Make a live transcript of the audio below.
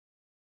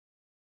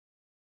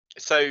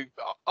So,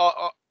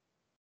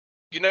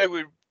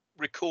 we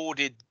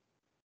recorded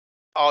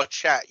our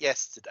chat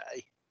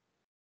yesterday.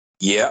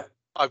 Yeah.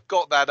 I've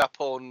got that up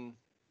on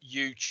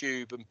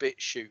YouTube and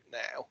BitChute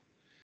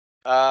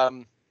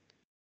now.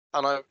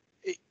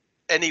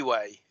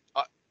 Anyway,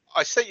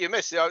 I sent you a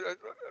message.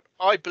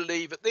 I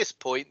believe at this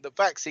point that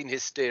vaccine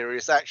hysteria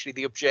is actually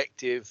the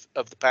objective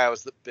of the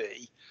powers that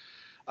be,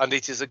 and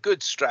it is a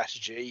good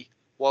strategy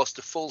whilst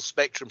a full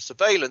spectrum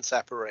surveillance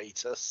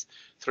apparatus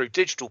through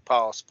digital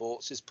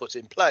passports is put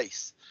in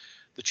place.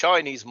 The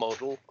Chinese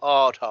model,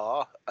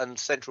 Aadhaar, and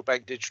central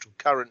bank digital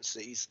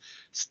currencies,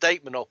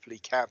 state monopoly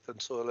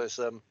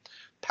capitalism,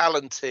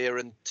 Palantir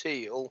and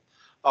Thiel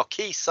are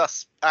key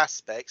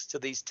aspects to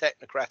these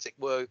technocratic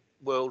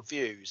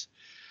worldviews.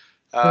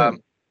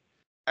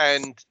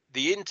 And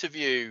the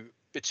interview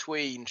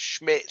between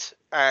Schmidt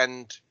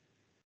and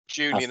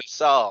Julian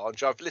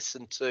Assange, I've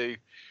listened to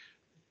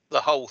the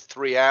whole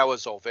 3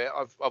 hours of it.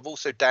 I've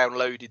also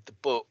downloaded the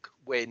book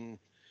when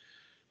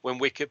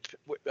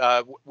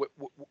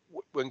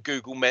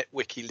Google met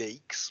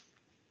WikiLeaks.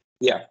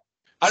 Yeah,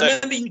 I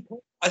remember you.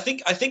 I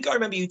think I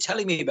remember you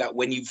telling me about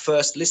when you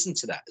first listened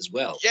to that as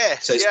well.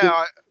 Yes, so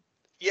yeah.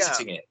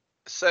 It.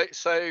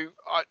 So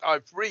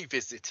I've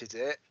revisited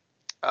it,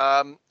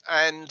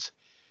 and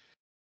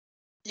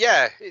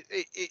yeah,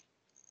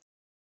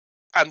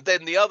 and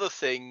then the other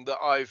thing that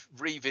I've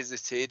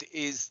revisited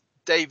is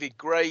David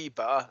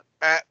Graeber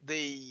at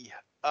the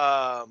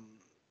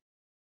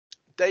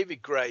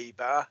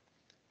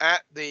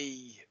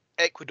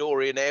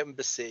Ecuadorian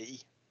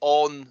embassy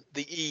on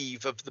the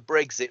eve of the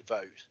Brexit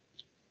vote.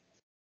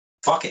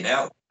 Fucking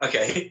hell.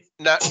 Okay.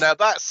 Now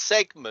that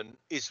segment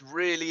is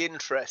really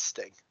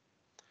interesting.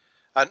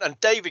 And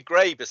David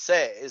Graeber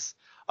says,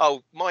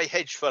 oh, my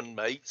hedge fund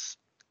mates,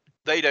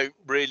 they don't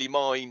really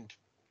mind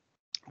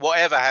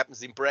whatever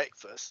happens in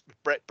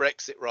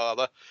Brexit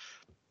rather,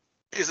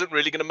 isn't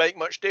really going to make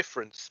much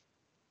difference.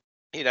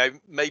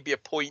 Maybe a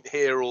point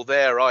here or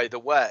there either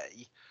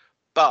way,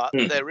 but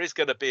there is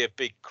going to be a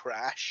big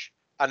crash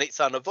and it's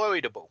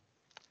unavoidable.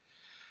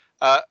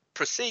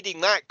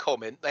 Preceding that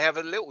comment, they have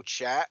a little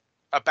chat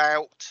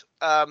about,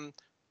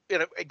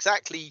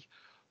 exactly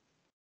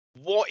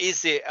what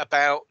is it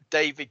about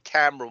David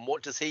Cameron?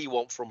 What does he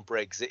want from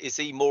Brexit? Is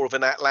he more of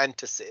an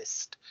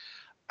Atlanticist?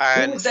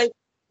 And who was David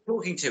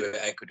talking to at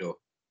Ecuador?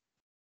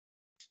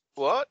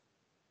 What?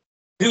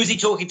 Who was he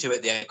talking to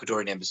at the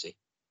Ecuadorian embassy?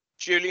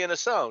 Julian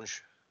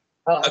Assange.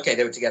 Oh, okay,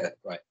 they were together,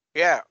 right?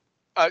 Yeah,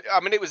 I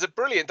mean, it was a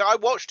brilliant. I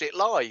watched it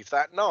live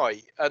that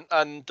night,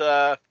 and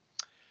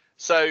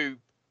so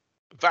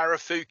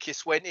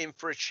Varafoukis went in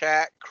for a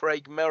chat.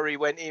 Craig Murray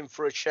went in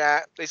for a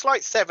chat. It's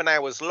like 7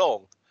 hours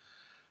long,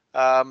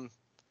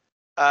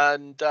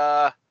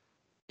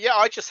 yeah,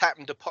 I just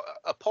happened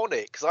upon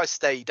it because I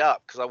stayed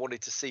up because I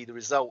wanted to see the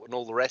result and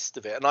all the rest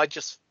of it, and I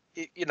just,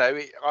 I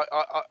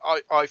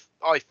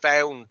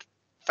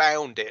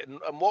found it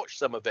and watched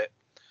some of it.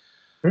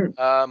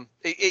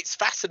 It's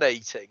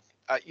fascinating,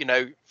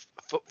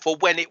 for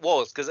when it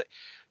was, because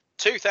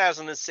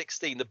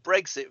 2016, the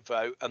Brexit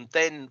vote and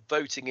then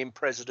voting in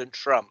President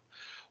Trump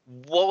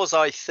was,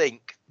 I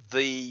think,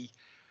 the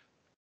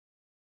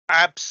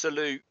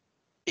absolute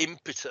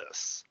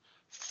impetus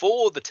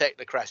for the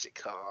technocratic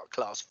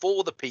class,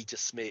 for the Peter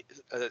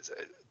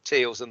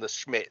Thiels and the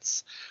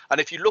Schmidts. And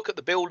if you look at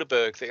the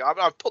Bilderberg thing,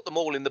 I've put them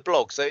all in the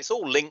blog, so it's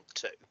all linked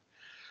to.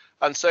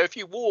 And so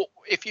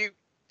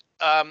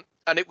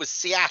and it was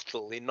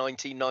Seattle in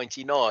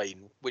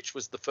 1999, which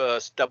was the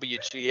first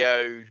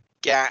WTO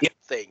GATT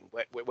thing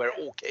where it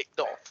all kicked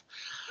off.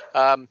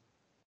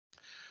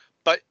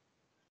 But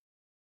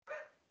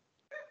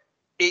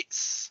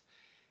it's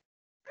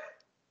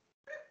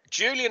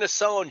Julian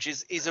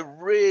Assange is a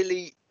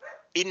really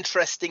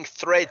interesting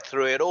thread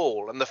through it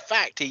all, and the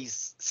fact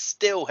he's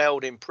still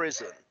held in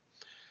prison,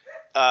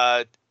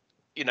 and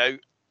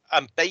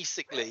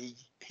basically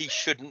he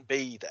shouldn't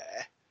be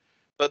there.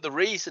 But the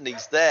reason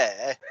he's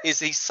there is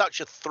he's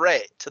such a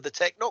threat to the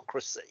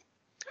technocracy.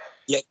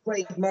 Yeah,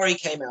 Craig Murray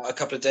came out a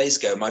couple of days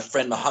ago. My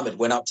friend Mohammed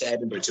went up to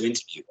Edinburgh to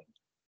interview him,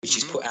 which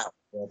is put out.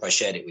 I don't know if I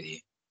shared it with you,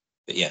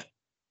 but yeah.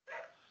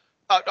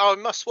 I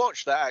must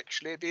watch that,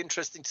 actually. It'd be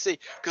interesting to see,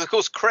 because of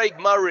course Craig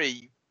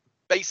Murray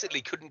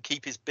basically couldn't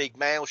keep his big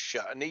mouth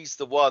shut, and he's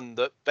the one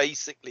that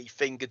basically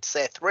fingered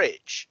Seth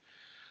Rich.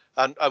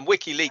 And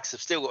WikiLeaks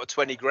have still got a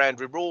 20 grand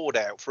reward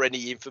out for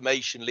any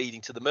information leading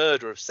to the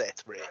murder of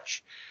Seth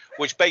Rich,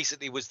 which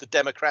basically was the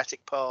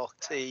Democratic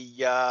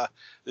Party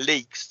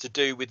leaks to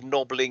do with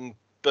nobbling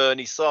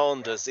Bernie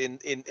Sanders in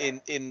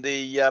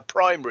the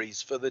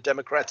primaries for the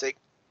Democratic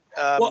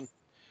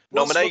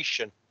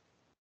nomination.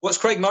 What's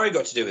Craig Murray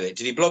got to do with it?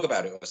 Did he blog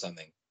about it or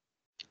something?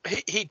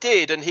 He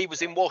did, and he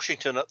was in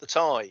Washington at the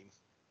time,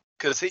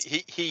 because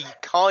he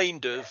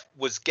kind of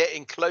was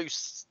getting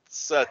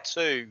closer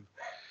to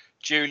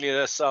Julian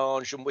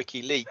Assange and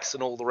WikiLeaks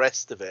and all the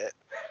rest of it.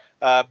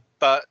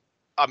 But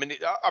I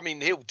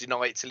mean, he'll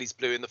deny it till he's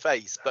blue in the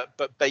face.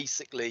 But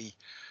basically,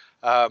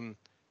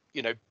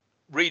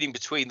 reading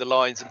between the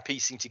lines and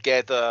piecing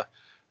together,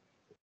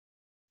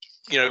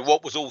 you know,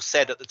 what was all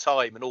said at the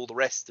time and all the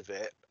rest of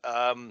it.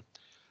 I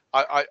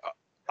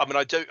mean,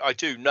 I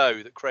do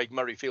know that Craig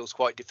Murray feels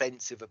quite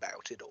defensive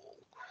about it all.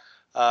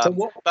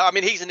 But I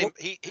mean,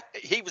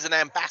 he was an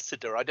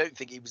ambassador. I don't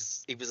think he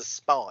was a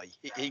spy.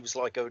 He was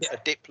like a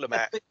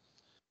diplomat.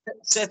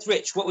 Seth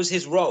Rich, what was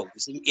his role?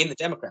 Was he in the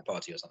Democrat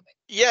Party or something?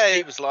 Yeah,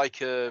 he was like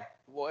a,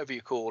 whatever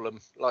you call him,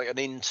 like an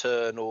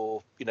intern,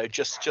 or, you know,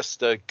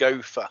 just a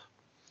gopher.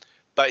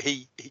 But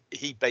he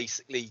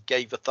basically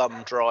gave a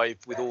thumb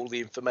drive with all the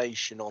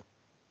information on.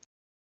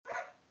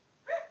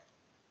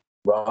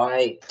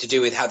 Right, to do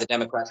with how the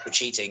Democrats were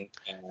cheating.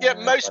 Yeah,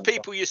 most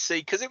people, you see,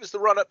 because it was the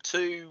run up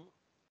to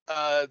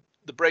the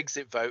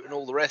Brexit vote and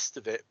all the rest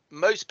of it,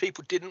 most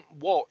people didn't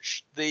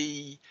watch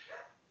the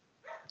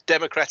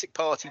Democratic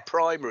Party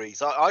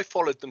primaries. I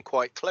followed them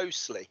quite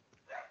closely,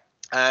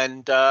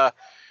 and the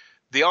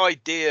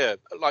idea,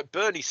 like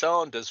Bernie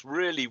Sanders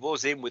really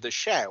was in with a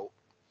shout,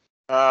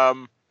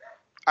 and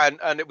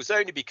it was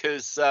only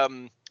because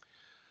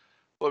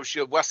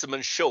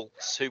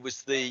Wasserman-Shulz, who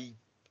was the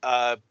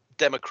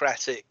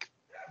Democratic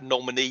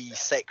nominee,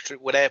 secretary,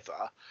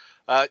 whatever,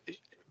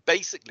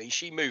 basically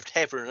she moved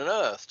heaven and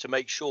earth to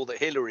make sure that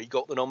Hilary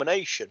got the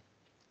nomination.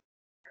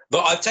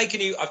 But I've taken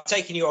you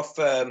off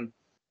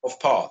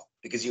path,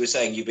 because you were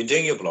saying you've been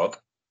doing your blog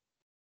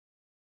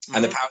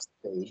and the powers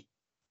that be,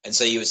 and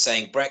so you were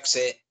saying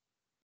Brexit,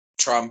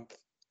 Trump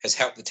has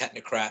helped the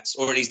technocrats,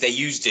 or at least they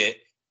used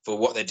it for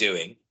what they're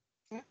doing.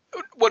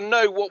 Well,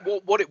 no,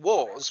 what it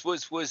was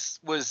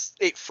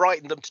it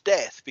frightened them to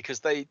death, because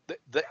they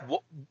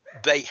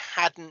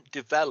hadn't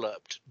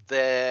developed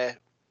their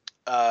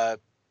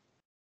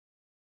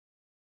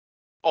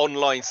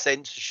online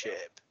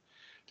censorship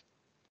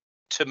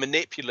to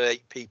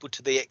manipulate people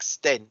to the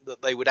extent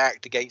that they would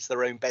act against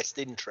their own best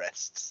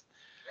interests.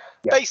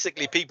 Yeah.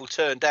 Basically, people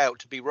turned out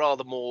to be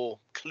rather more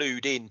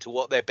clued in to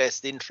what their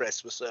best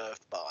interests were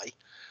served by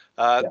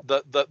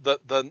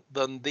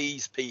than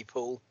these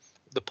people,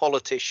 the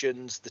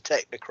politicians, the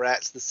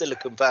technocrats, the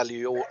Silicon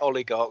Valley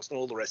oligarchs, and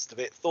all the rest of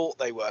it thought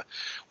they were.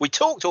 We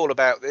talked all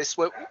about this.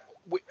 We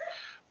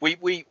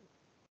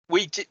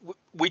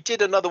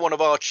did another one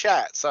of our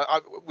chats,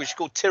 which is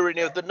called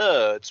Tyranny of the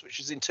Nerds, which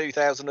is in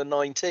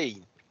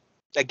 2019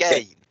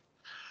 again.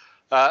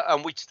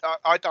 And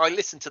I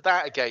listened to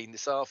that again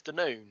this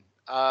afternoon,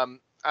 and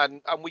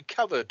we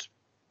covered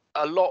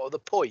a lot of the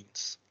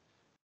points,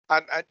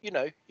 and you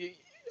know,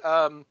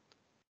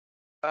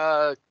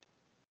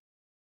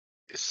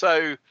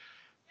 so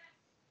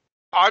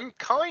I'm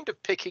kind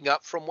of picking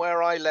up from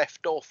where I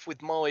left off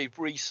with my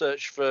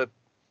research for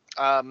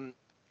the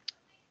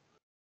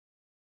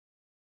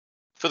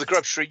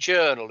Grub Street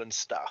Journal and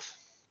stuff,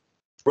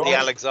 the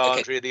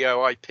Alexandria, the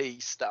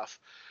OIP stuff.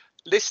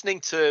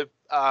 Listening to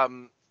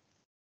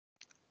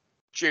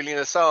Julian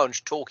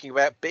Assange talking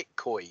about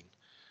Bitcoin,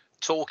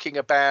 talking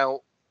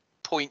about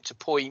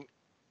point-to-point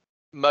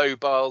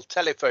mobile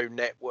telephone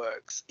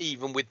networks,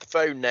 even with the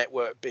phone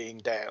network being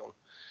down.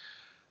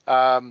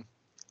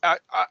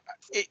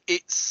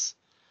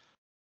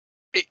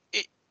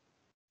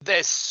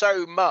 There's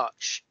so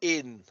much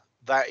in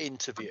that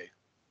interview.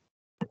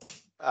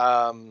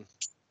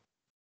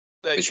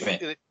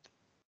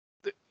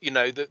 You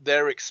know,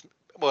 Eric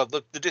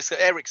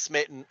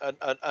Schmidt and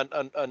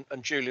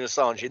Julian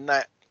Assange in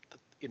that,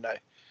 you know,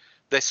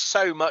 there's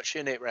so much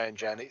in it,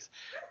 Ranjan.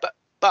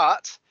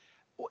 But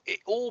it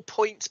all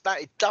points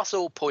back. It does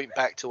all point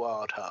back to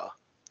Aadhaar.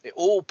 It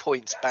all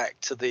points back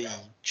to the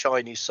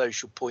Chinese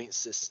social point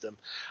system,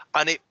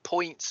 and it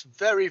points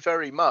very,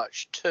 very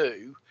much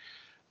to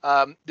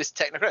this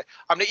technocratic.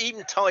 I mean, it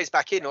even ties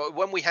back in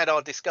when we had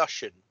our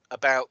discussion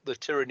about the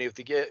tyranny of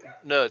the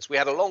nerds. We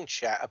had a long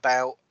chat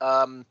about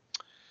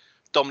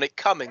Dominic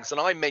Cummings,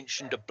 and I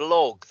mentioned a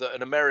blog that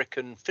an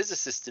American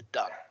physicist had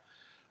done,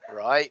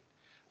 right?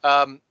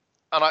 And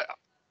I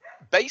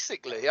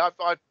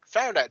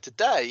found out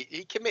today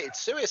he committed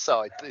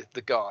suicide.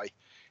 The guy,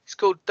 he's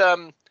called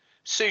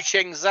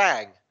Su-Cheng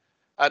Zhang,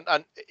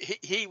 and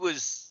he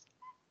was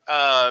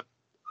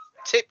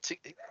tipped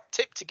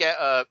to get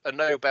a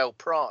Nobel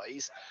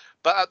Prize,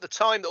 but at the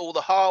time that all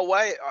the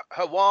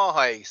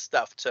Huawei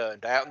stuff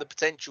turned out and the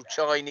potential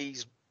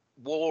Chinese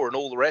war and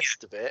all the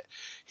rest of it,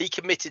 he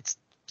committed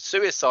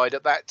suicide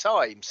at that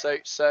time. So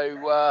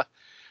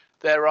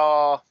there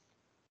are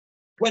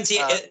 20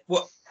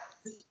 what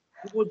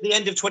towards the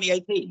end of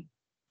 2018.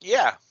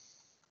 Yeah.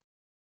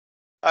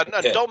 And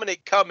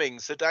Dominic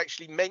Cummings had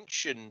actually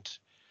mentioned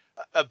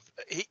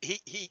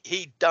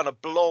he'd done a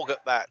blog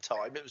at that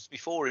time. It was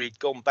before he'd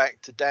gone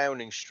back to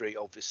Downing Street,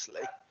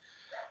 obviously.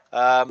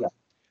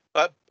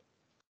 But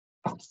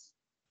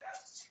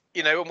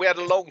you know, and we had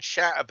a long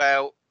chat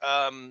about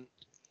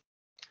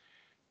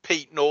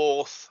Pete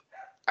North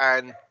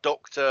and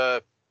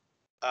Dr.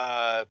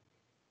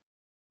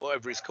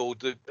 Whatever he's called,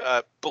 the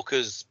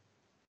Booker's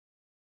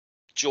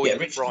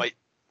joint right,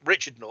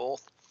 Richard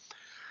North.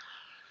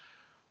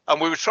 And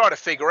we were trying to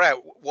figure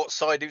out what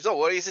side he was on.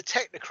 Well, he's a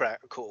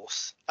technocrat, of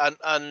course,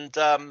 and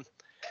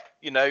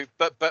you know,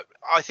 but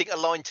I think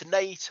aligned to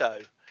NATO,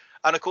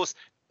 and of course,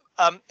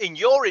 in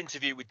your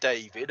interview with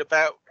David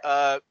about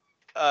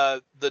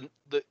the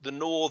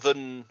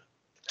northern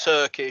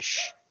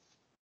Turkish,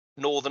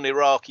 northern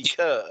Iraqi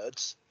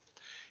Kurds,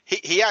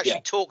 he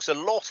actually talks a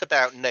lot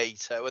about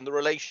NATO and the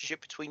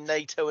relationship between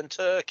NATO and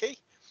Turkey.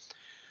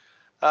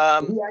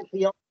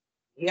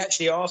 He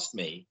actually asked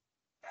me,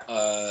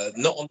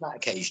 not on that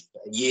occasion,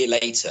 but a year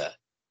later,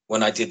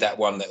 when I did that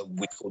one that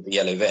we called the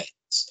Yellow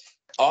Vests.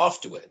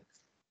 Afterward,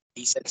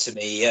 he said to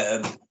me,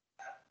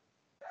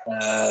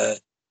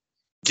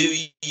 do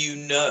you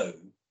know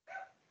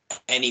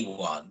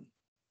anyone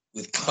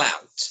with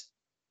clout?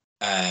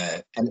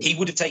 And he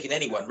would have taken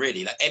anyone,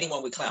 really, like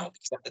anyone with clout,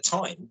 because at the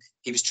time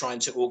he was trying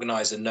to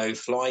organize a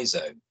no-fly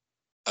zone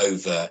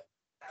over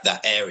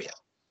that area.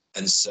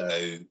 And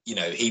so, you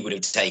know, he would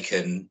have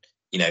taken,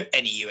 you know,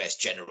 any US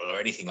general or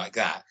anything like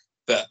that.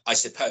 But I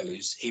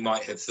suppose he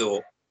might have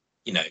thought,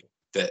 you know,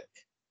 that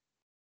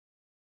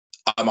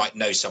I might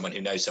know someone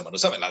who knows someone or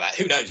something like that.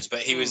 Who knows?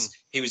 But he was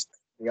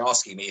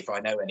asking me if I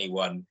know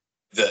anyone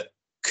that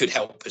could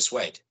help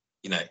persuade,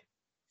 you know.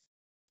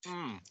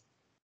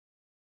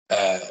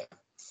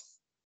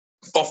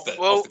 Off the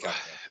camera.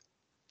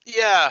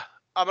 Yeah,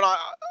 I mean,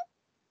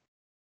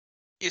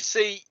 you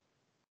see,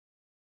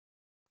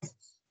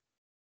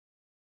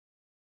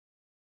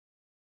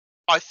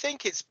 I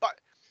think it's, but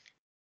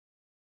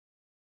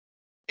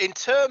in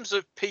terms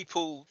of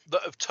people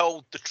that have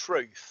told the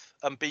truth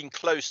and been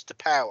close to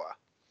power,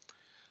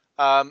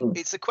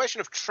 it's a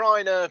question of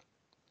trying to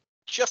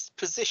just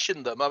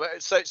position them. I mean,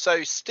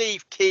 so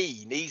Steve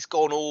Keen, he's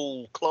gone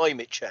all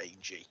climate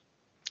changey,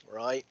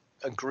 right,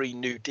 and Green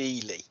New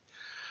Deal-y.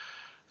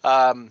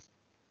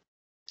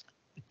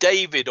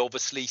 David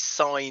obviously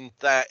signed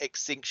that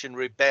Extinction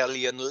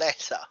Rebellion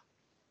letter,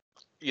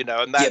 you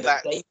know, and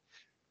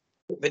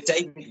but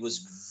David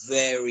was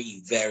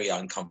very, very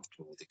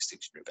uncomfortable with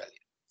Extinction Rebellion.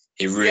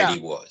 He really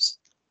was.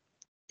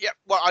 Yeah,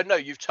 well, I know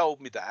you've told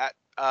me that.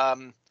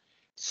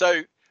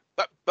 So,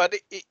 but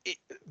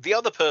the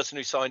other person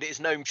who signed it is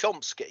Noam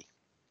Chomsky,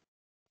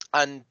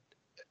 and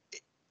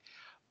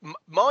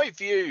my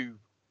view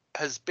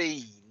has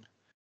been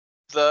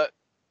that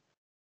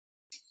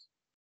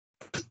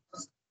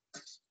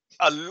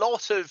a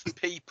lot of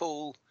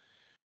people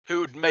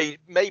who had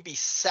maybe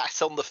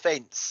sat on the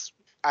fence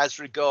as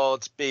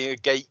regards being a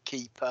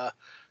gatekeeper,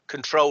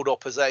 controlled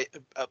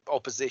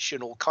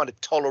opposition, or kind of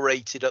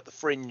tolerated at the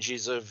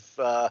fringes of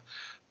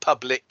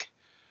public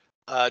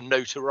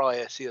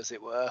notoriety, as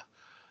it were,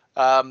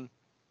 have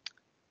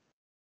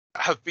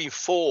been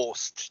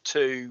forced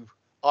to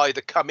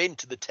either come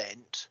into the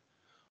tent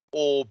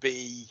or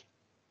be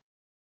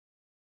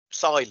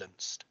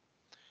silenced.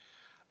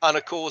 And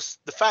of course,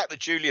 the fact that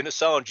Julian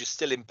Assange is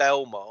still in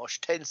Belmarsh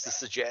tends to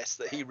suggest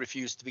that he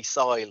refused to be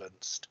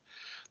silenced.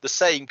 The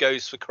same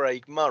goes for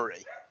Craig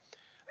Murray.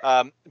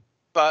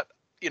 But,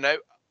 you know,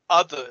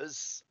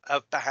 others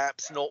have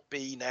perhaps not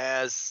been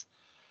as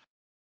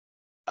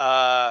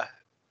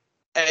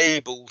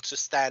able to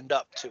stand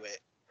up to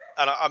it.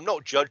 And I'm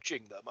not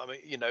judging them. I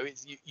mean, you know,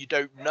 you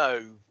don't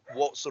know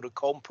what sort of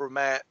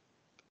compromise,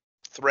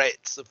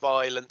 threats of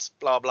violence,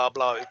 blah, blah,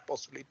 blah, it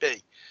possibly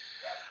be.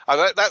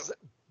 And that's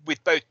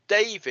with both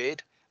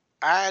David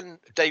and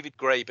David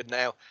Graeber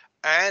now,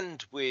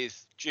 and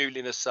with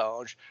Julian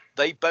Assange.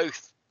 They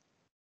both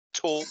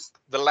talk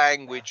the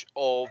language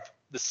of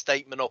the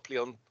state monopoly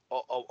on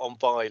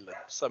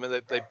violence. I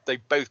mean, they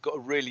both got a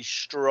really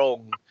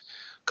strong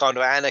kind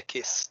of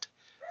anarchist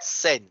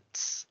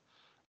sense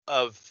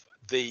of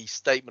the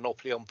state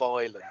monopoly on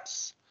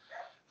violence,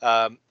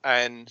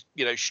 and,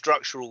 you know,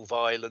 structural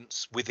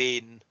violence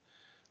within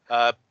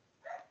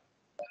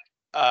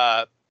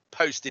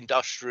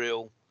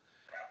post-industrial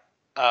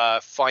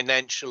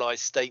financialized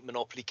state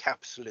monopoly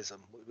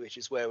capitalism, which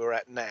is where we're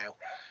at now.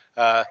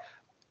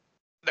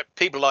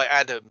 People like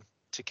Adam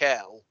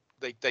Thiel,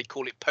 they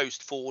call it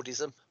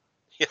post-Fordism.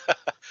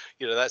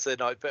 You know, that's their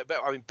night. But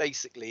I mean,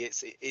 basically,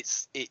 it's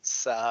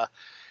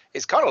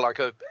kind of like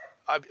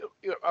I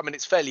mean,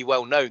 it's fairly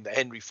well known that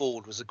Henry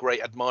Ford was a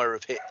great admirer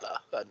of Hitler,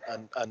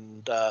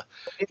 and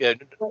you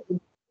know,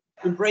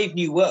 in Brave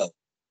New World,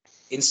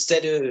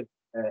 instead of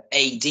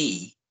AD,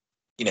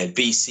 you know,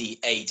 BC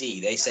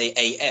AD, they say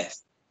AF.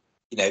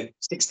 You know,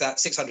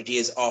 600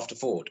 years after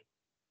Ford.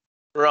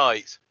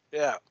 Right.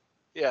 Yeah.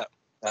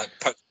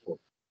 Post-Ford.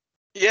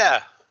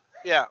 Yeah.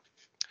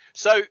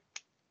 So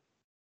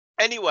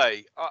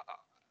anyway,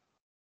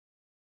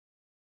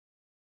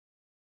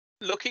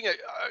 looking at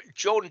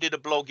John did a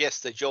blog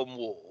yesterday, John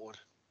Ward,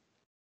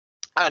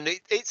 and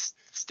it's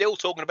still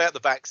talking about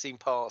the vaccine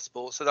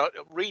passport. So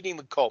reading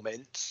the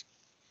comments,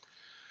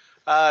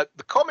 the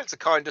comments are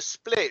kind of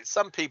split.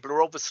 Some people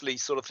are obviously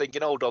sort of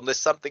thinking, hold on, there's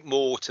something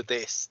more to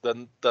this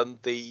than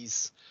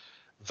these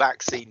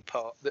vaccine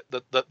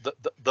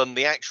than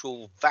the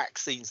actual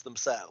vaccines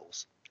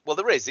themselves. Well,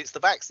 there is. It's the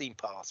vaccine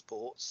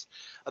passports,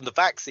 and the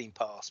vaccine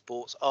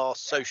passports are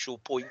social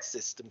point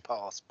system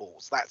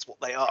passports. That's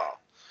what they are.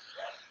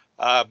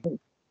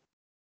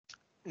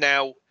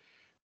 Now,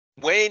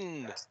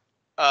 when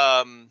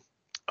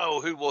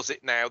who was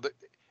it now that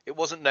It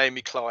wasn't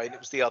Naomi Klein. It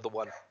was the other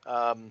one.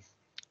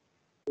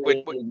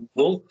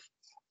 Wolf.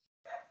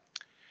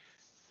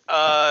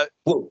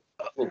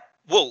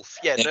 Wolf.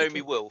 Yeah,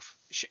 Naomi Wolf.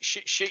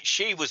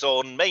 She was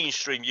on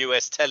mainstream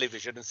US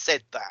television and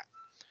said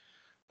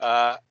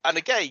that. And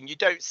again, you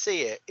don't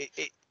see it.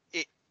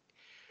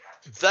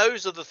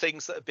 Those are the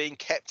things that are being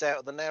kept out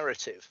of the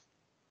narrative.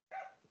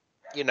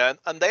 You know,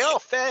 and they are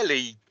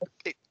fairly.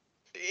 It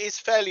is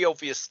fairly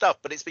obvious stuff,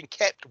 but it's been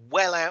kept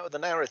well out of the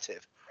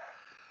narrative.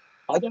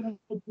 I don't know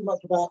too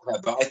much about her,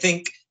 but I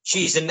think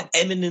she's an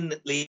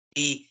eminently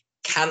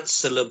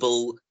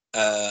cancelable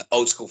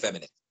old school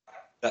feminist.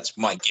 That's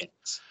my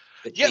guess.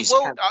 Yeah,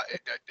 well,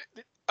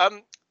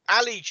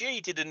 Ali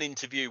G did an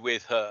interview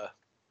with her,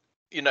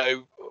 you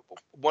know,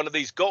 one of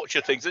these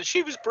gotcha things, and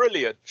she was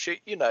brilliant.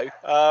 She, you know,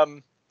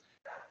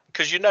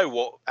 because you know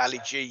what Ali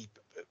G,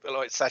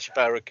 like Sacha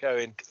Baron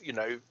Cohen, you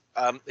know,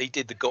 he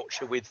did the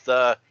gotcha with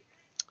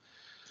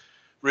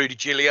Rudy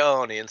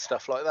Giuliani and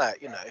stuff like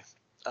that, you know.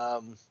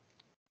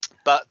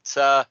 But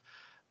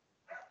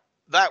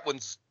that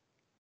one's,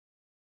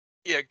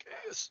 yeah.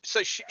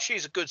 So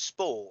she's a good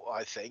sport,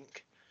 I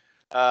think.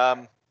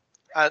 But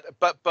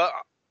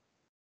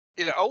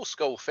you know, old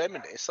school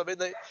feminists. I mean,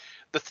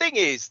 the thing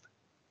is,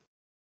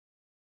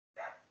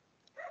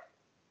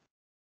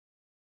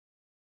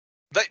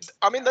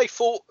 they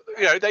fought.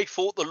 You know, they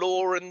fought the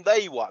law and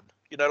they won.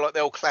 You know, like the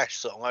old Clash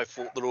song, "I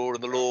fought the law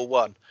and the law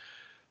won."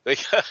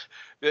 It's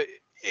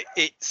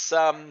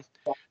so.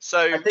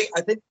 I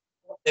think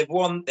they've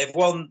won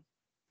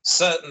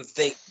certain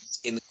things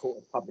in the court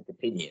of public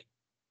opinion.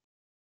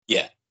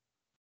 Yeah.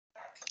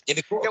 In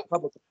the court of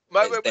public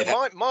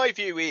opinion, my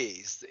view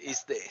is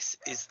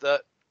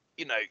that,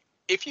 you know,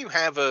 if you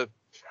have a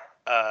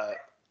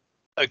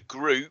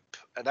group,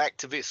 an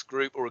activist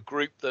group, or a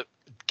group that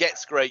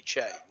gets great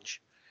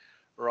change,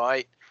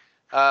 right?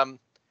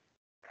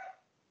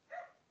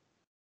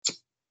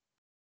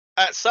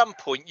 At some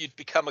point, you'd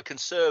become a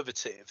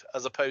conservative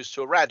as opposed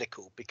to a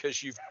radical,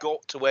 because you've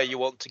got to where you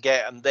want to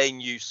get, and then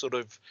you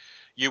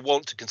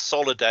want to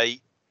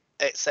consolidate,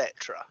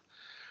 etc.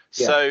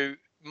 Yeah. So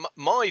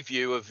my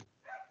view of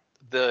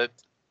the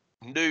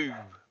new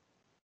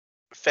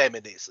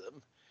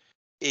feminism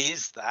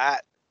is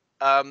that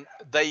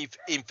they've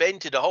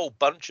invented a whole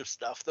bunch of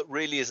stuff that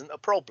really isn't a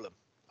problem.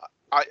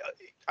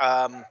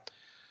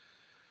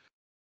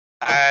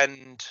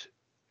 And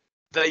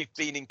they've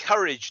been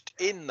encouraged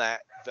in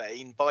that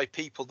vein by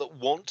people that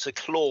want to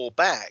claw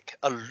back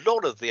a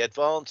lot of the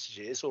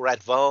advantages or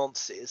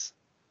advances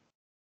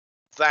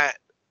that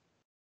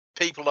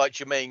people like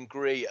Germaine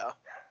Greer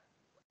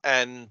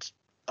and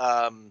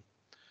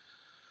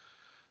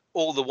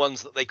all the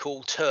ones that they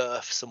call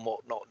TERFs and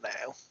whatnot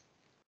now.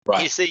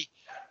 Right. You see,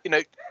 you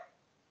know,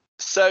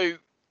 so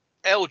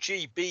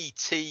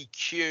LGBTQ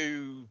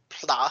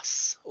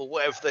plus, or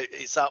whatever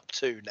it's up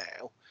to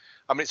now.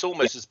 I mean, it's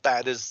almost as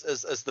bad as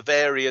the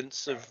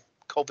variants of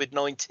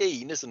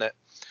COVID-19, isn't it?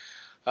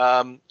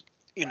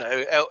 You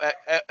know,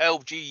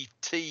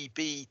 LGBTQ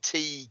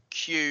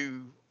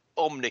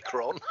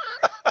Omicron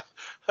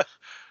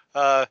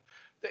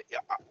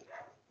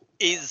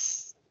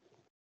is.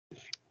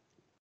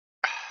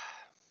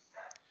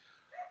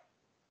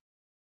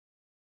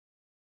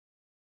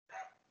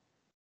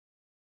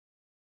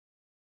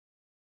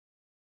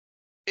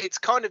 It's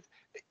kind of,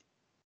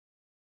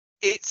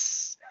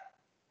 it's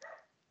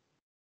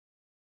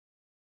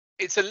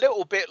a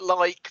little bit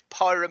like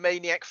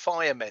pyromaniac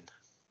firemen.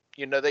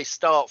 You know, they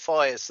start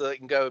fires so they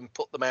can go and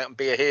put them out and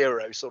be a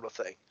hero, sort of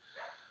thing.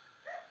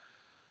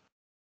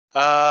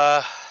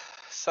 Well,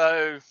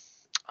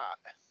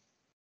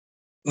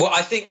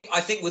 I think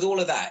with all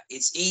of that,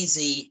 it's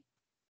easy.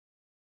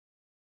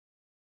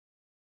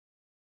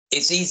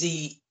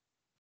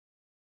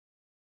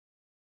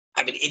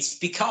 I mean, it's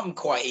become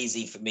quite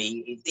easy for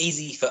me. It's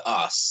easy for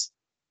us,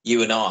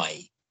 you and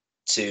I,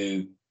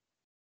 to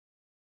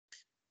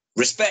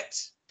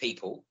respect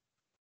people.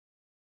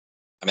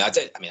 I mean, I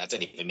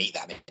don't even meet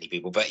that many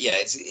people, but yeah,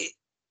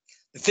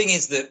 the thing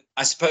is that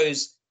I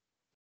suppose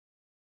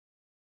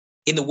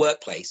in the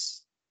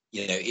workplace,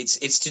 you know,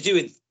 it's to do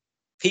with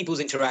people's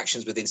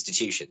interactions with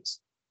institutions,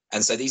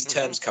 and so these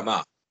terms come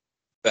up.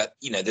 But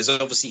you know, there's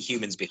obviously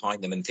humans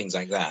behind them and things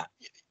like that,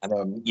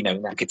 and you know,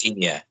 in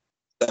academia.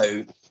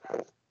 So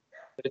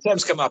the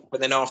terms come up,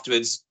 but then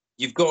afterwards,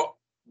 you've got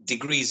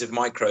degrees of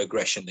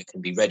microaggression that can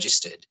be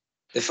registered.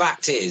 The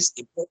fact is,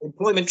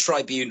 employment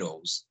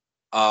tribunals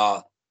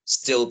are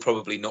still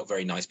probably not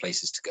very nice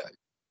places to go,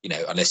 you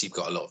know, unless you've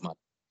got a lot of money,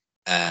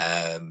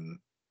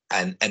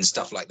 and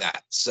stuff like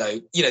that. So,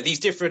 you know, these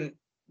different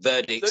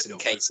verdicts and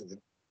cases.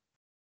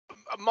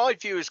 My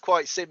view is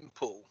quite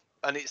simple,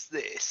 and it's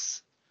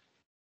this: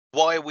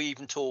 why are we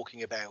even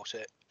talking about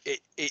it?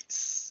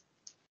 It's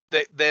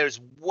that there's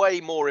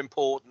way more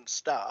important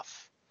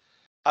stuff,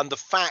 and the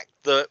fact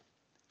that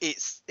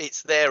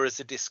it's there as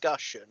a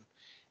discussion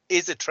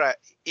is a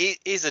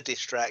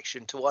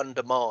distraction to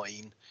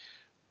undermine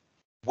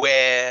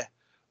where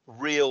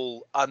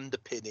real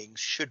underpinnings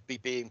should be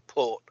being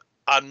put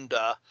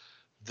under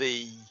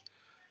the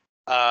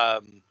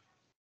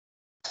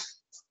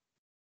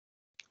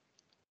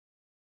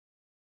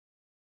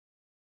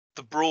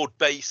the broad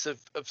base of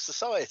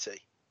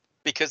society,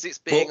 because it's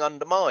being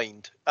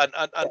undermined.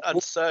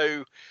 And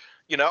so,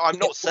 you know, I'm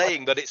not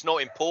saying that it's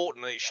not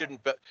important and it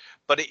shouldn't,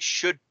 but it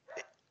should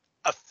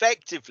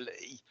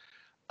effectively,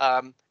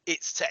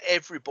 it's to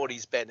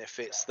everybody's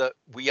benefits that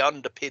we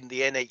underpin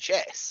the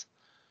NHS.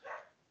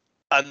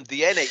 And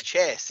the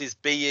NHS is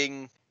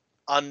being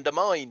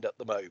undermined at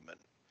the moment,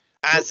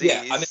 as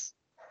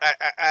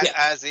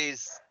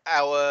is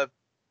our,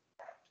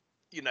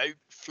 you know,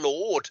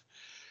 flawed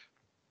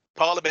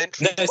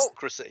parliamentary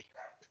democracy.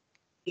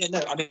 Yeah,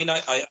 no, I mean,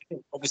 I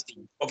think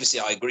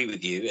obviously I agree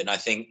with you, and I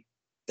think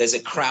there's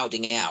a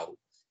crowding out.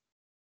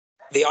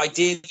 The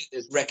idea that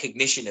there's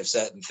recognition of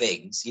certain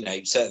things, you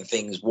know, certain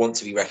things want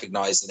to be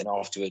recognized, and then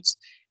afterwards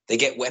they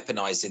get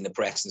weaponized in the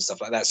press and stuff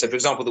like that. So, for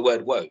example, the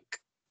word woke,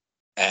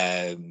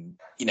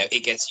 you know,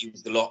 it gets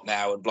used a lot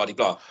now and blah, blah,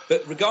 blah.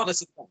 But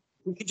regardless of that,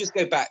 we can just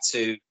go back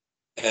to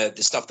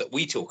the stuff that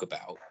we talk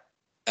about.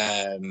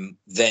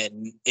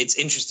 Then it's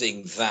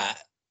interesting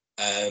that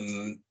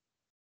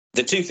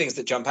the two things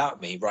that jump out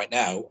at me right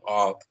now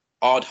are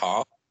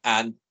Aadhaar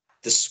and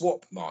the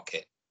swap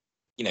market,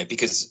 you know,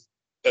 because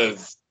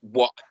of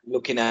what I'm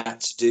looking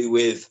at to do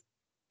with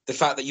the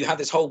fact that you have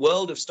this whole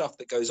world of stuff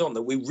that goes on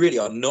that we really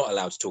are not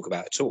allowed to talk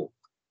about at all.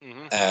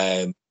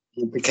 The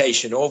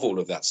implication of all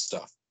of that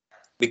stuff.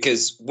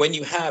 Because when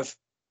you have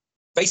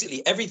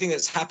basically everything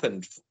that's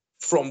happened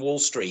from Wall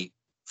Street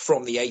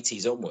from the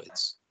 80s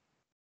onwards,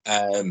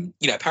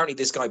 you know, apparently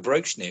this guy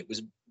Brochnet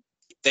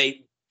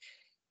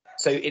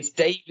so it's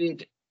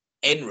David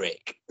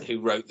Enrich who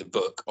wrote the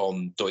book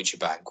on Deutsche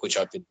Bank, which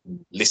I've been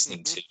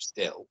listening to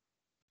still.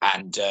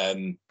 And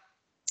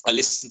I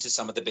listened to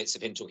some of the bits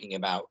of him talking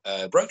about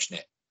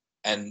Brochnet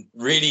and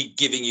really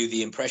giving you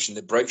the impression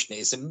that Brochnet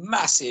is a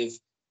massive,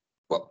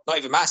 well, not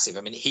even massive.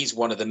 I mean, he's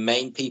one of the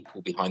main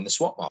people behind the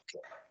swap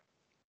market.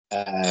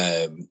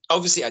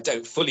 Obviously, I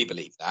don't fully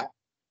believe that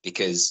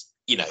because,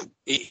 you know,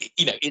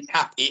 it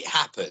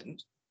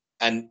happened.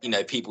 And, you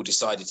know, people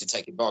decided to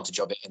take advantage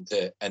of it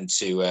and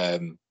to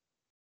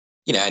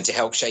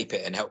help shape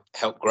it and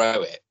help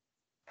grow it.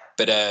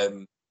 But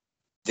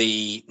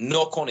the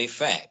knock-on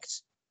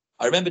effect,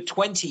 I remember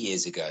 20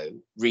 years ago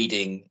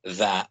reading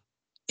that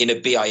in a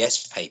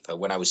BIS paper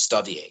when I was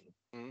studying,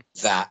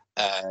 that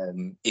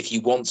if you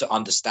want to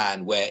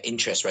understand where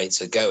interest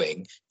rates are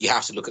going, you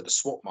have to look at the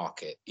swap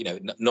market, you know,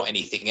 not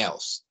anything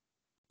else.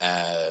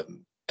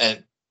 And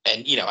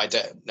you know, I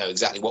don't know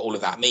exactly what all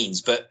of that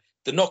means, but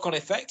the knock-on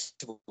effect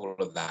of all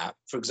of that,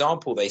 for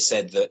example, they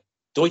said that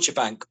Deutsche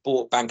Bank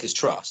bought Bankers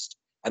Trust,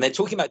 and they're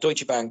talking about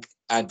Deutsche Bank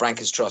and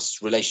Bankers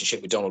Trust's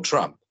relationship with Donald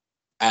Trump.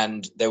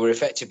 And they were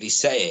effectively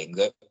saying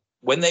that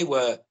when they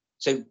were,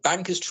 so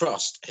Bankers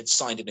Trust had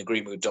signed an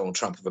agreement with Donald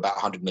Trump of about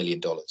 $100 million.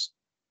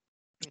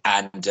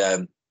 And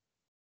the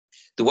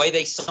way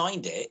they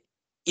signed it,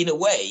 in a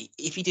way,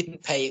 if he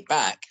didn't pay it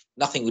back,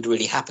 nothing would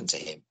really happen to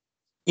him.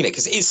 You know,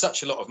 because it is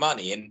such a lot of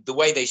money. And the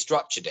way they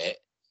structured it,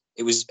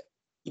 it was,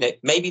 you know,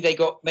 maybe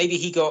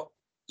he got,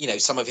 you know,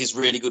 some of his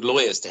really good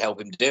lawyers to help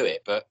him do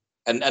it. But,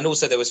 and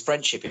also there was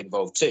friendship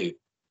involved too.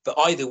 But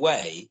either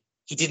way,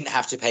 he didn't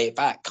have to pay it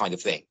back, kind of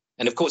thing.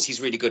 And of course,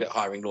 he's really good at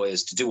hiring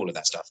lawyers to do all of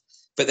that stuff.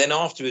 But then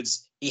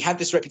afterwards, he had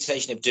this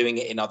reputation of doing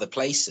it in other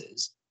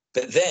places.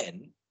 But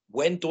then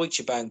when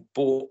Deutsche Bank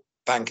bought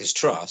Bankers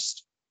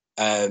Trust,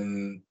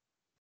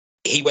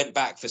 he went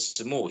back for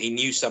some more. He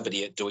knew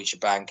somebody at Deutsche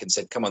Bank and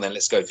said, come on, then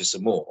let's go for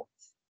some more.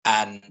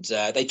 And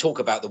they talk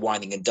about the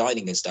whining and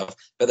dining and stuff,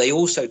 but they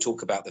also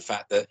talk about the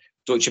fact that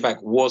Deutsche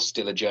Bank was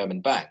still a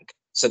German bank.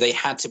 So they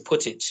had to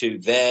put it to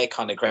their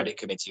kind of credit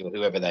committee or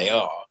whoever they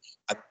are,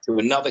 to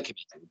another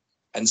committee.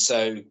 And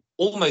so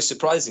almost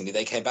surprisingly,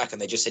 they came back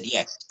and they just said,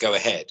 yes, go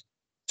ahead.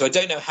 So I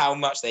don't know how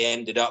much they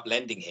ended up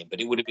lending him,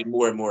 but it would have been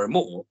more and more and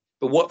more.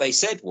 But what they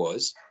said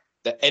was,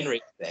 that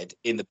Enrich said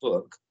in the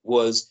book,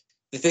 was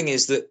the thing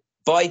is that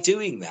by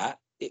doing that,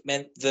 it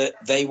meant that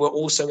they were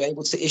also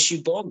able to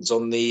issue bonds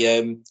on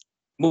the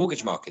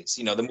mortgage markets,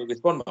 you know, the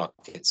mortgage bond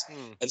markets.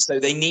 And so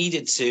they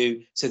needed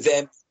to, so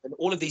them and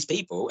all of these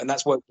people, and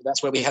that's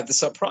where we had the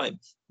subprime,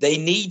 they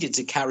needed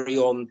to carry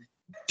on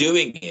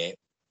doing it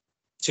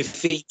to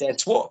feed their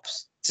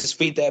swaps, to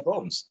feed their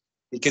bonds.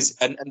 Because,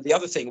 and the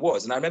other thing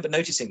was, and I remember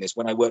noticing this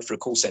when I worked for a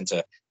call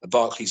center, a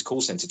Barclays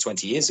call center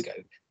 20 years ago,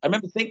 I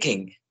remember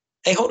thinking,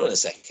 hey, hold on a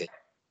second.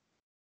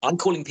 I'm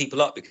calling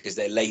people up because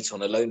they're late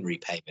on a loan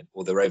repayment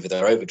or they're over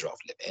their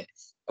overdraft limit,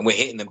 and we're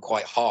hitting them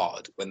quite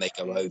hard when they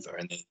go over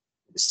and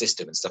the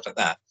system and stuff like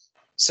that.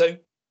 So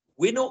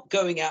we're not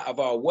going out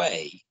of our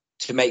way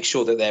to make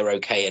sure that they're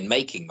okay and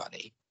making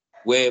money.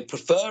 We're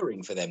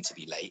preferring for them to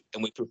be late,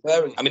 and we're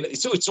preferring. I mean,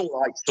 it's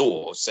all I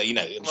saw. So you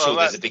know, I'm sure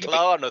there's a bigger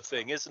Klarna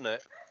thing, isn't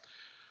it?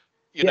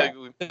 You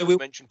know, we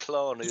mentioned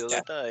Klarna the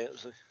other day. It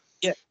was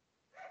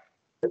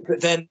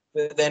But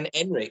then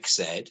Enrich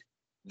said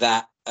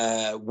that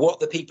what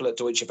the people at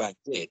Deutsche Bank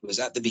did was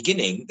at the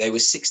beginning they were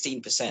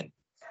 16%.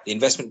 The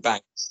investment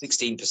bank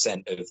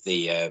 16%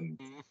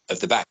 of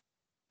the bank,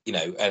 you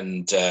know,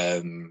 and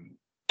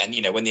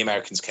you know when the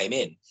Americans came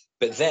in,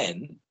 but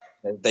then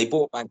they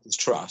bought Bankers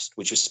Trust,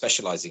 which was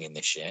specializing in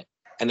this shit,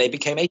 and they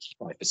became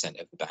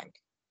 85% of the bank.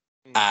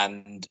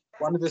 And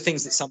one of the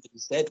things that somebody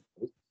said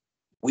was,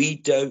 we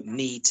don't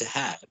need to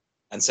have,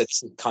 and so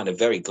this is kind of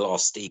very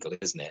Glass-Steagall,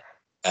 isn't it?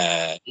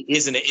 It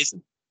is and it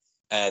isn't.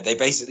 They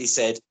basically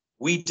said,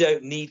 we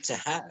don't need to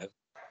have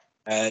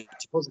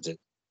depositors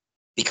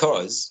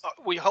because...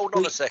 we hold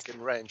on a second,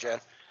 Ranjan.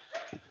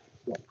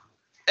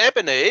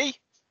 Ebony?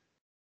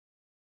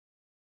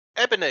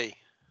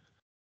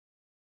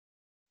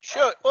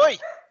 Sure. Oi,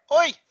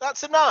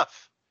 that's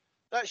enough.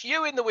 That's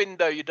you in the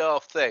window, you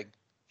daft thing.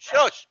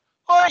 Shush.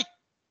 Oi.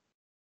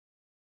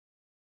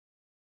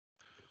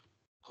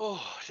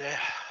 Oh dear.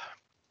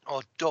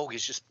 Our dog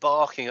is just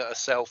barking at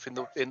herself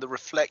in the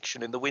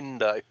reflection in the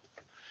window.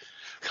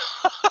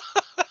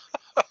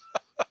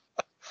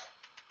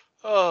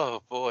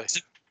 Oh boy.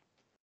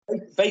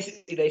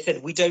 Basically, they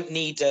said we don't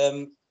need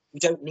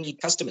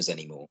customers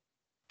anymore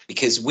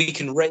because we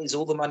can raise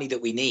all the money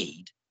that we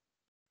need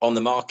on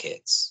the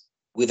markets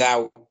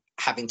without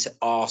having to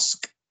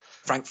ask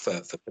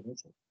Frankfurt for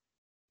permission.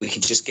 We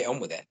can just get on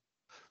with it.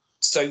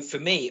 So for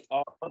me,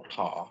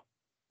 Aadhaar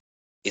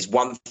is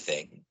one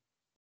thing,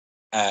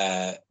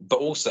 but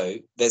also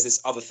there's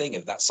this other thing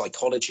of that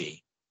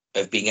psychology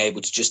of being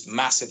able to just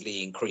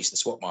massively increase the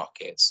swap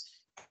markets.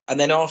 And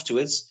then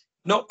afterwards,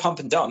 not pump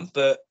and dump,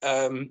 but,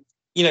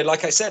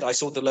 like I said, I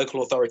saw the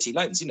local authority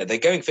loans, they're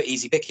going for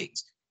easy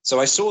pickings. So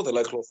I saw the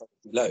local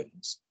authority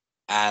loans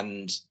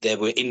and there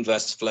were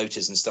inverse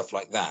floaters and stuff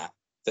like that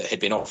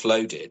had been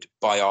offloaded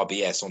by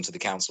RBS onto the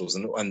councils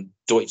and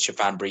Deutsche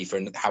Pfandbriefe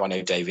and How I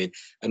Know David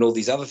and all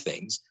these other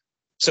things.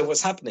 So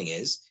what's happening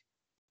is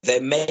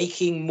they're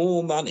making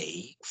more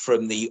money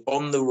from the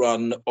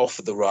on-the-run,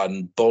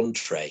 off-the-run bond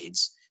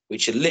trades,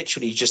 which are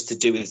literally just to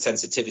do with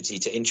sensitivity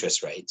to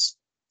interest rates.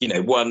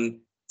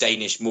 One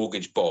Danish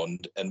mortgage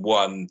bond and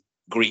one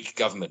Greek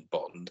government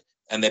bond,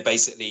 and they're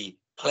basically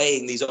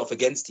playing these off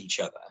against each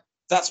other.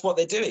 That's what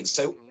they're doing.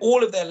 So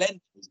all of their lending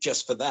is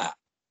just for that,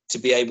 to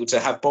be able to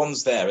have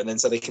bonds there, and then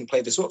so they can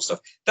play the swap stuff.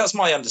 That's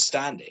my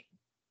understanding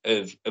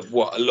of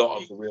what a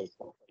lot of the real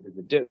traders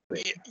are doing,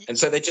 and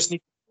so they just need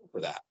to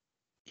for that.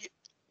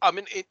 I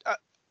mean,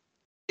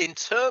 in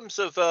terms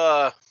of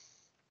a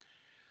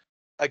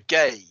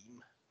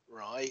game,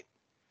 right?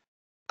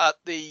 At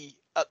the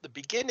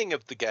beginning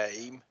of the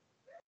game,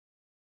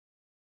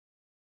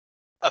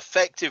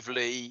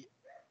 effectively,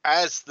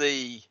 as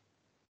the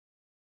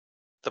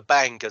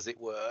bank, as it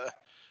were,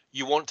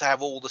 you want to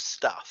have all the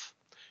stuff.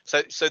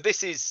 So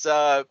this is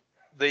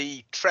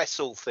the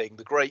trestle thing,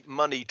 the great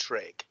money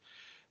trick.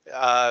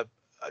 The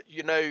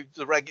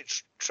ragged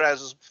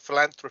trousers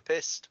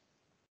philanthropist.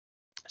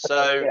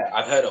 So yeah,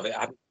 I've heard of it.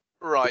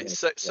 Right.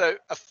 So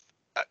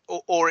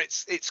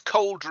it's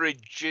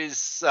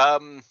Coleridge's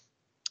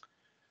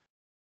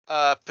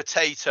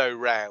potato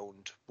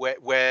round,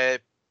 where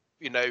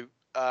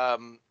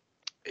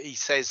he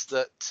says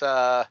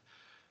that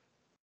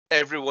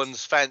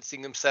everyone's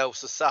fancying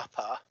themselves a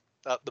supper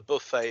at the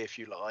buffet, if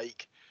you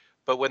like,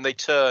 but when they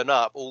turn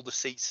up, all the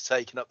seats are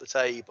taken up the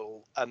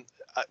table, and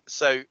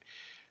so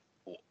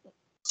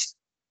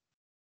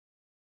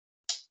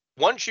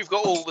once you've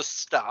got all the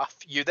stuff,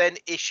 you then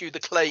issue the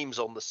claims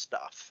on the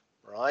stuff,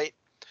 right?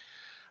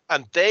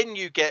 And then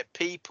you get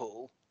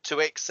people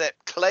to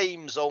accept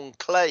claims on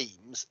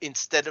claims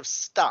instead of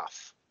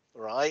stuff,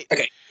 right?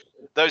 Okay.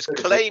 Those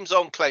claims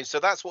on claims. So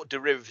that's what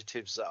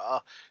derivatives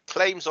are.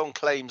 Claims on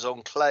claims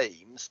on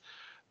claims.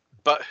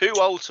 But who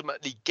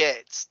ultimately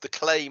gets the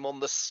claim on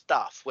the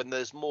stuff when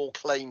there's more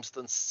claims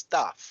than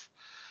stuff?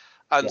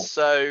 And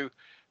so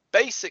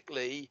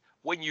basically,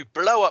 when you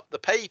blow up the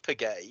paper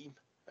game,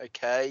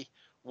 okay,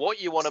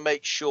 what you want to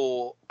make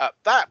sure at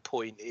that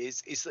point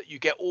is that you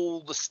get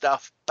all the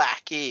stuff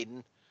back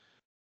in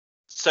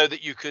so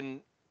that you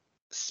can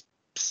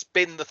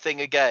spin the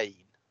thing again,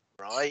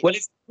 right? Well,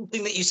 it's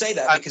something that you say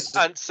that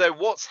and so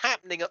what's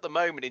happening at the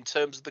moment in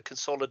terms of the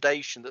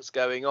consolidation that's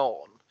going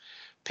on,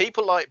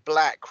 people like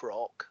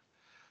BlackRock,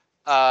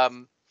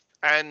 and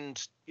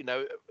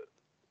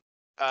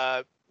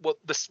what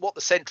the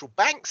central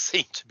banks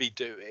seem to be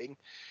doing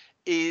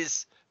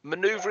is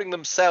maneuvering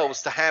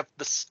themselves to have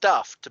the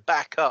stuff to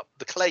back up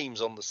the claims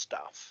on the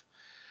stuff.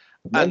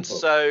 And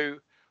so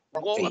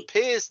what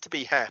appears to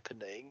be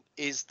happening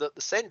is that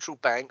the central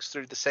banks,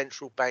 through the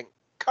central bank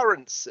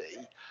currency,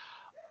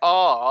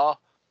 are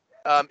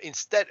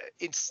instead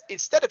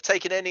of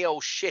taking any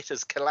old shit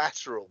as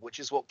collateral, which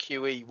is what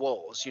QE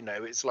was,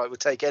 it's like we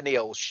take any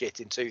old shit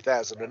in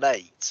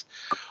 2008.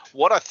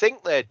 What I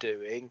think they're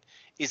doing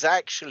is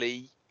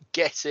actually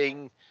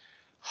getting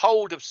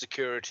hold of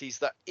securities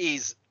that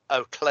is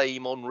a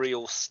claim on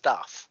real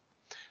stuff,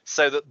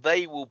 so that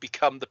they will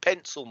become the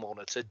pencil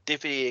monitor,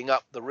 divvying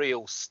up the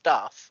real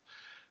stuff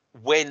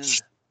when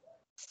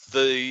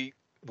the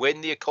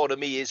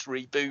economy is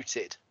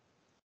rebooted,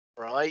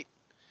 right?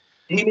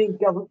 Do you mean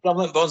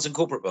government bonds and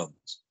corporate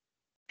bonds?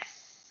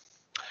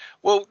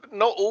 Well,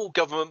 not all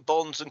government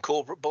bonds and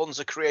corporate bonds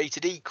are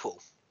created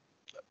equal.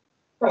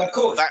 Well, of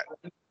course.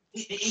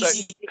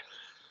 ECB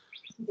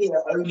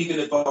are only going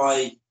to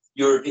buy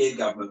European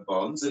government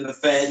bonds, and the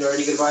Fed are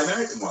only going to buy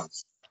American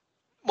ones.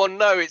 Well,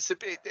 no, it's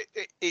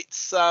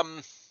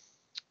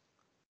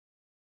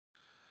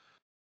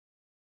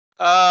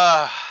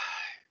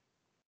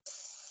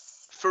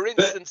for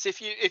instance,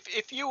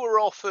 if you were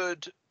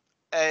offered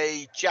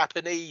a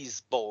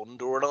Japanese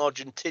bond or an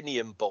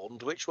Argentinian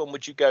bond, which one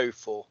would you go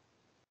for?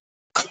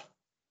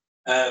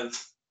 I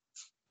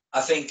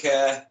think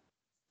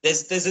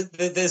there's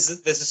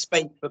a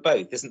space for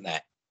both, isn't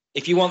there?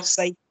 If you want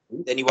safety,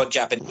 then you want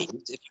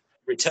Japanese. If you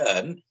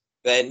return,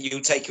 then you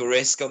take a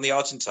risk on the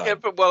Argentine. Yeah,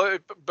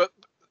 but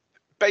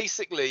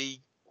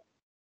basically,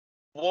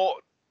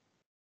 what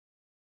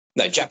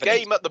the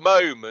game at the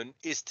moment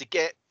is to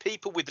get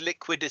people with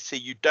liquidity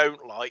you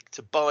don't like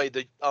to buy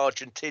the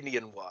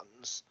Argentinian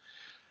ones,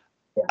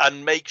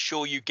 and make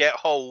sure you get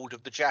hold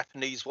of the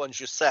Japanese ones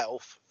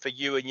yourself for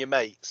you and your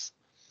mates.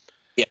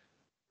 Yeah.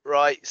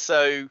 Right.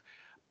 So,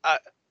 I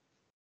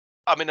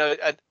mean,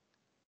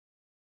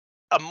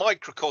 a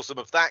microcosm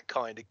of that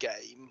kind of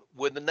game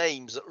were the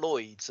names at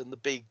Lloyd's and the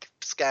big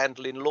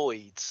scandal in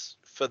Lloyd's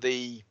for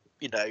the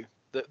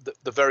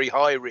very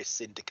high risk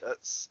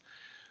syndicates,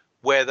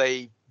 where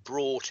they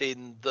brought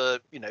in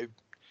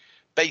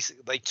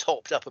basically they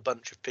topped up a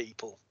bunch of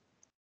people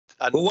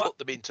and put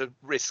them into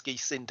risky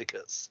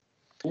syndicates.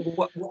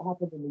 What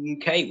happened in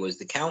the UK was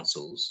the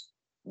councils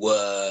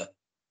were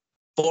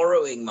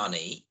borrowing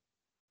money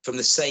from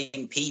the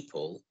same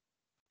people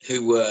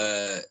who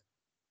were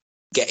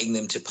getting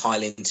them to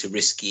pile into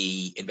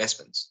risky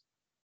investments.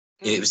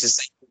 It was the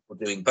same people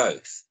doing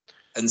both.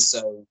 And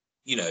so,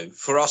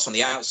 for us on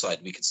the outside,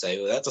 we could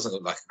say, well, that doesn't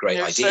look like a great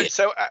idea.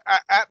 So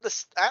at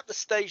the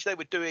stage they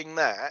were doing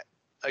that,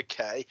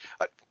 okay,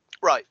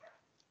 right.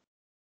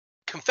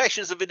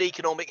 Confessions of an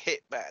Economic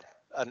Hitman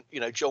and,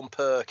 John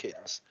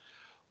Perkins.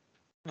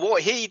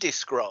 What he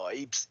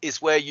describes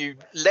is where you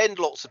lend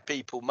lots of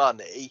people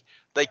money,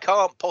 they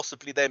can't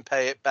possibly then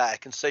pay it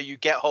back, and so you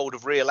get hold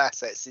of real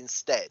assets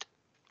instead,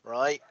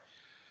 right?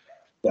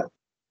 Yeah.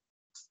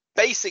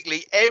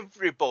 Basically,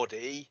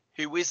 everybody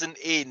who isn't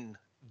in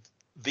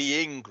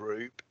the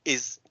in-group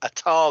is a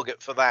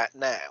target for that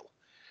now.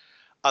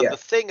 And the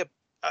thing,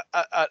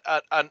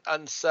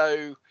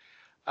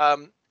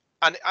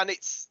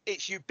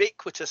 it's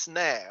ubiquitous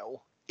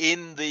now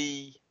in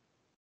the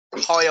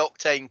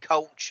high-octane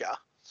culture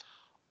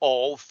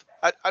of,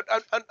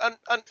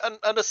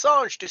 and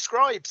Assange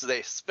describes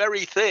this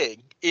very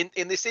thing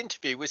in this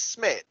interview with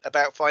Smith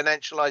about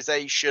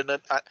financialization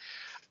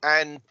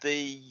and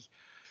the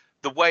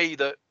way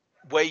that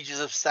wages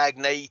have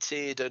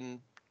stagnated, and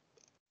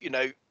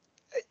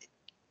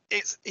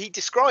he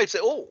describes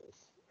it all,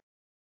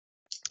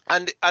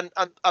 and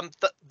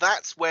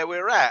that's where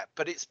we're at.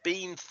 But it's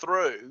been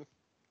through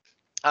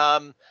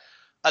 11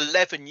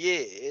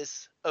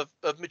 years of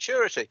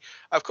maturity.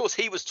 Of course,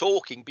 he was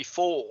talking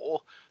before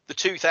the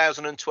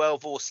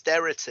 2012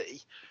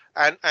 austerity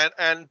and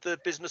the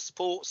business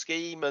support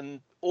scheme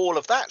and all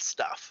of that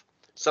stuff.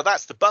 So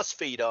that's the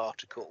BuzzFeed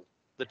article,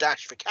 the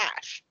dash for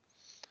cash.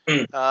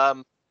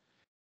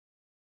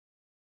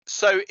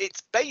 So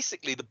it's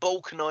basically the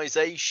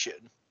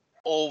balkanization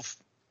of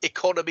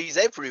economies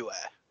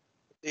everywhere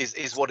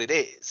is what it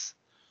is.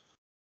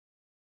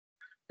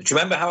 Do you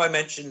remember how I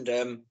mentioned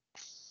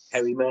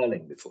Harry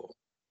Merling before?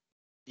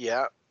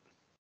 Yeah.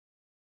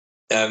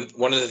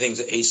 One of the things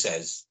that he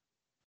says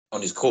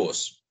on his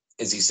course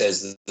is he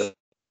says that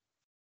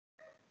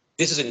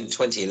this is in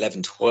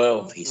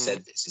 2011-12. He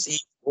said this is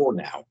even more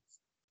now,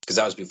 because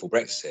that was before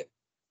Brexit.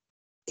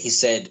 He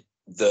said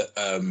that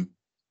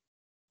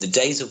the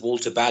days of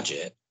Walter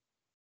Bagehot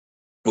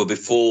were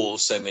before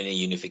so many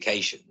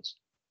unifications,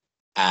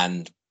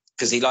 and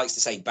because he likes to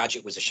say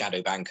Bagehot was a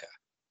shadow banker,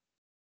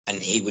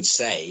 and he would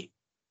say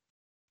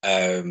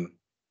that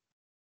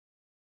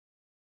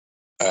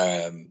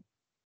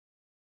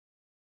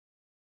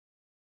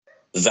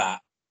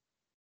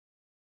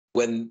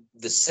when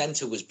the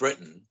centre was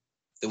Britain,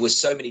 there were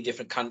so many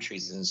different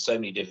countries and so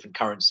many different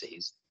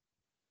currencies.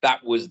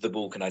 That was the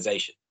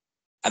balkanization.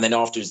 And then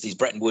afterwards, these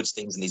Bretton Woods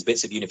things and these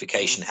bits of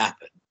unification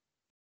happen.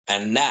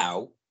 And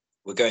now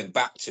we're going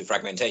back to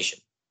fragmentation.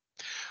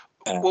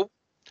 But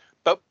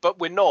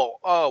we're not,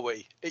 are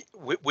we?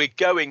 We're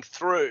going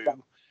through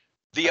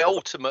the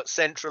ultimate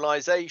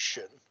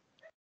centralization.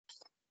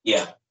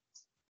 Yeah.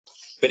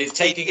 But it's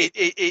taking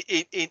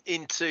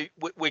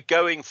we're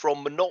going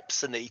from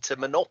monopsony to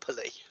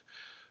monopoly.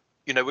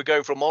 We're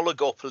going from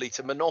oligopoly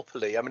to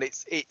monopoly. I mean,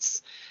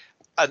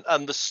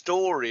 and the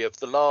story of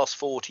the last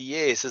 40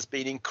 years has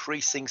been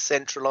increasing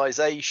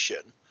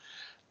centralization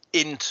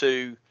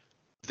into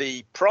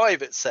the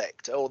private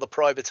sector or the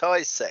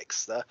privatized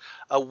sector,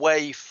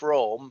 away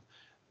from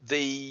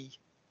the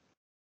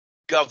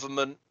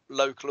government,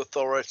 local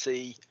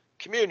authority,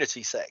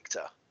 community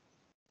sector.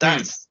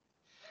 That's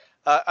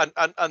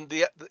and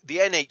the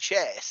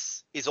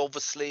NHS is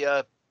obviously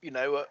a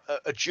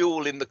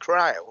jewel in the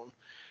crown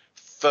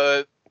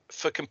for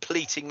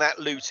completing that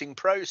looting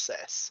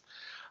process.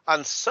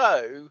 And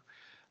so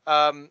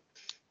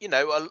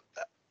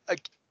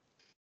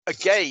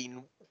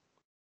again,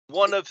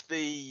 one of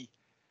the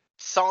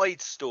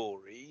side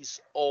stories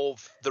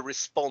of the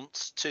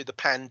response to the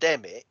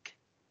pandemic,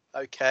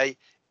 okay,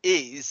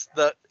 is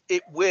that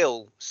it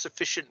will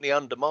sufficiently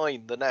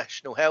undermine the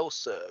National Health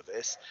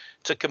Service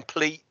to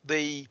complete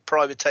the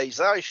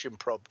privatisation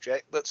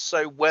project that's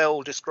so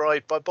well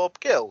described by Bob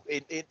Gill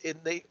in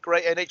the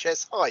Great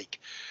NHS Hike.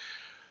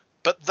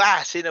 But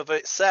that in of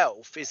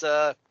itself is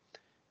an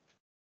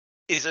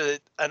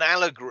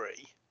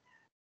allegory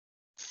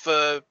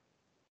for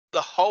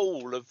the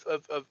whole of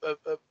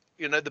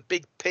the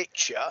big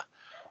picture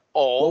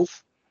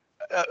of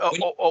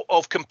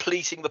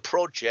completing the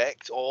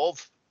project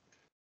of,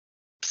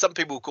 some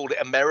people call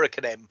it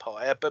American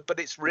Empire, but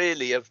it's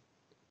really of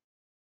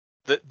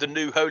the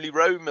new Holy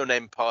Roman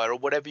Empire, or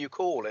whatever you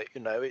call it.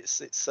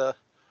 It's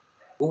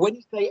well, when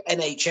you say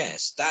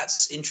NHS,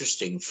 that's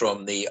interesting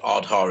from the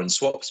Aadhaar and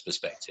swaps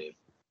perspective,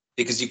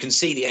 because you can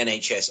see the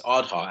NHS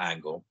Aadhaar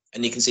angle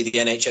and you can see the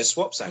NHS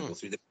swaps angle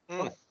through the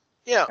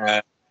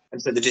yeah.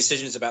 And so the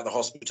decisions about the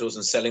hospitals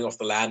and selling off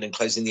the land and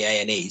closing the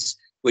A&Es,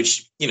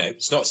 which,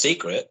 it's not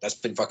secret, that's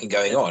been fucking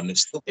going on.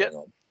 It's still going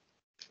on.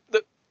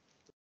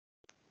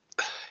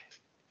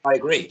 I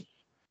agree.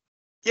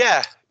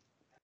 Yeah.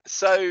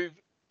 So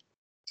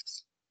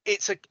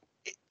it's a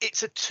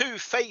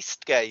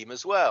two-faced game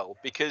as well,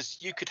 because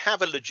you could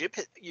have a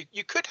legitimate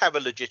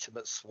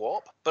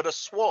swap, but a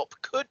swap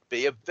could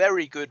be a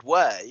very good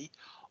way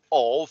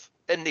of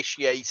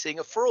initiating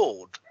a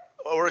fraud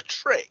or a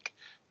trick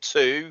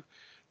to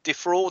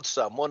defraud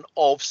someone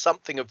of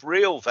something of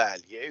real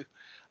value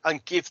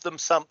and give them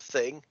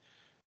something,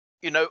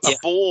 a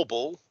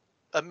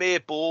mere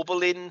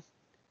bauble in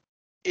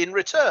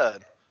return.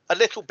 A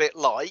little bit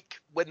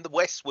like when the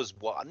West was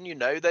won,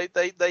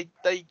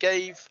 they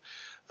gave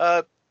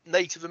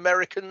Native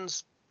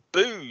Americans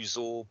booze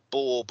or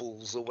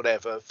baubles or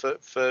whatever for.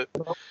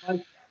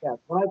 When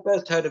I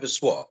first heard of a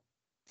swap,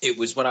 it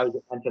was when I was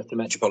at Manchester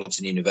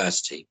Metropolitan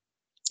University.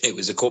 It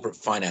was a corporate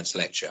finance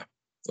lecture,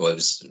 or it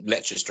was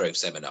lecture stroke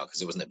seminar,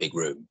 because it wasn't a big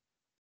room.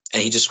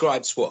 And he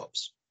described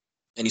swaps.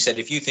 And he said,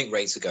 if you think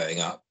rates are going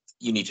up,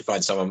 you need to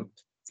find someone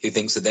who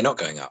thinks that they're not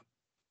going up.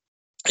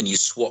 And you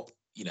swap,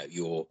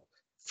 your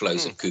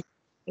flows of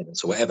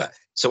coupons or whatever.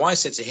 So I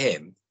said to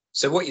him,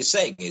 so what you're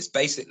saying is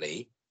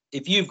basically,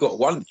 if you've got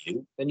one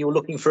view, then you're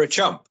looking for a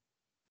chump.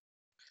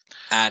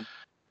 And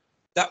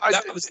that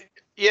was...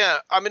 Yeah,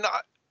 I mean,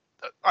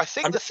 I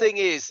think the thing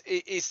is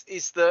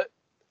that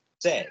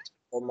said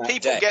on that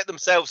people day, get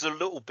themselves a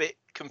little bit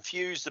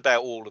confused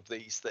about all of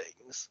these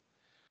things.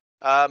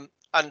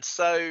 And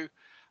so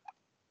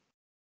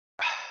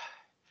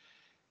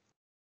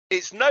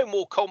it's no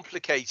more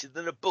complicated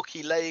than a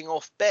bookie laying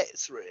off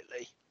bets,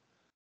 really.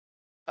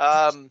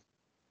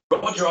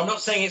 Roger, I'm not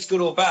saying it's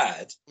good or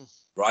bad,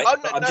 right? Oh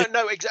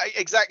no,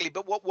 exactly.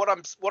 But what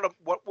I'm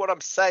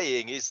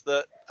saying is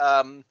that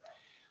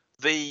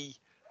the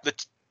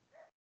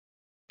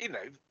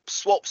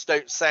swaps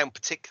don't sound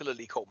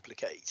particularly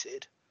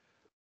complicated,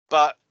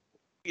 but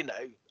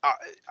hey,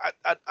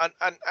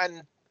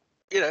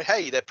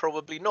 they're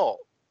probably not.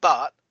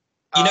 But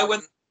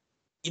when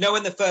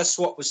the first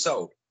swap was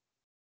sold,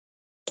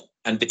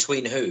 and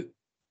between who?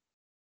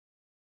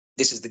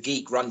 This is the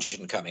geek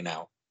Ranjan coming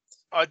out.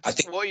 I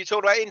think. What are you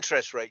talking about?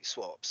 Interest rate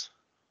swaps?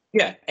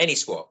 Yeah, any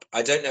swap.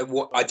 I don't know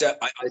what. I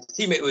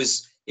assume it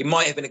was. It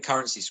might have been a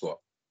currency swap,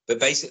 but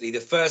basically the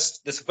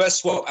first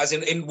swap, as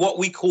in what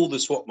we call the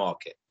swap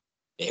market,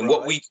 I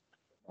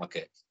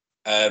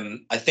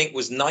think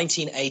was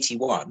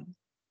 1981,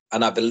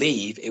 and I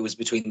believe it was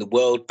between the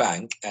World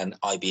Bank and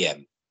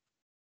IBM.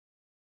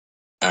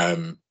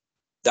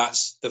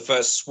 That's the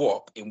first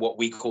swap in what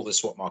we call the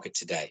swap market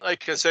today.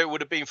 Okay, so it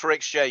would have been for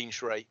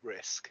exchange rate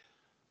risk.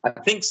 I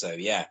think so,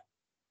 yeah.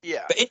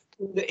 Yeah. But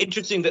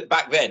interesting that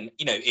back then,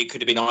 it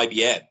could have been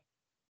IBM.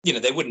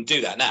 They wouldn't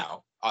do that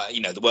now.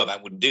 The World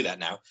Bank wouldn't do that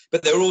now.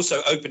 But they were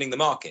also opening the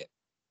market.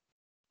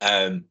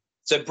 So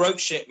broke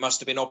shit must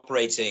have been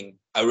operating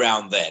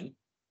around then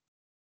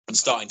and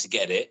starting to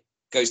get it.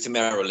 Goes to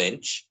Merrill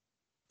Lynch,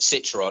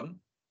 Citron,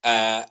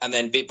 and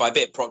then bit by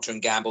bit Procter &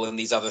 Gamble and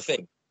these other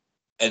things.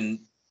 And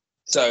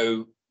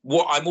so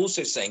what I'm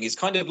also saying is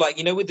kind of like,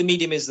 with the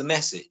medium is the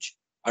message.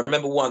 I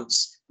remember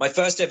once, my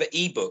first ever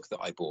ebook that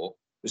I bought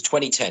was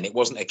 2010. It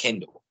wasn't a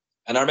Kindle.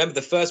 And I remember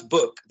the first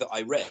book that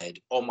I read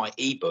on my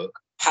ebook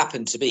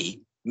happened to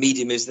be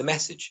Medium is the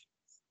Message.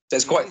 So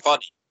it's quite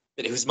funny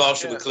that it was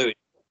Marshall McLuhan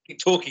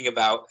talking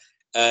about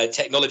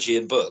technology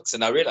and books.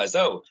 And I realized,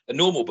 a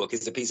normal book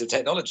is a piece of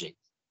technology.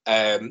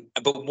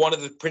 But one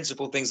of the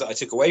principal things that I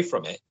took away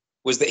from it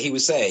was that he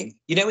was saying,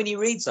 when you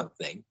read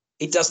something,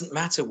 it doesn't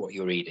matter what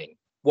you're reading.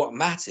 What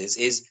matters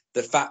is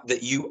the fact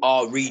that you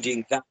are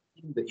reading that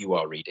thing that you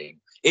are reading.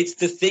 It's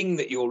the thing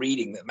that you're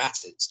reading that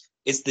matters.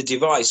 It's the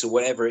device or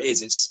whatever it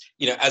is. It's,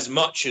 as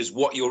much as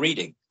what you're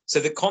reading. So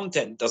the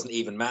content doesn't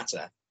even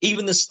matter.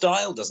 Even the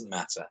style doesn't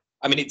matter.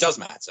 I mean, it does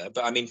matter.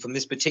 But I mean, from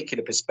this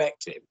particular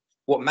perspective,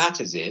 what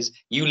matters is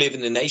you live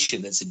in a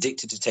nation that's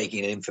addicted to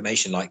taking in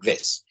information like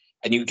this.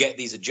 And you get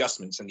these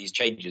adjustments and these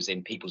changes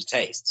in people's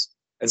tastes.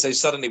 And so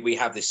suddenly we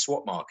have this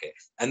swap market,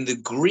 and the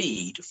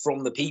greed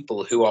from the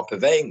people who are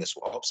purveying the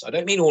swaps. I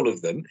don't mean all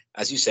of them.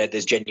 As you said,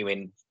 there's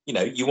genuine,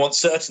 you want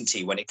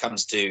certainty when it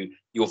comes to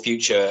your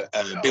future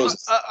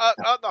bills.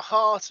 At the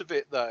heart of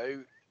it,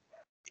 though,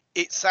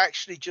 it's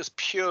actually just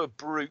pure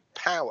brute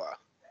power.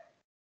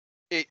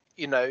 It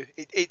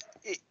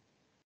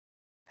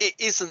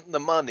isn't the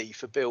money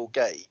for Bill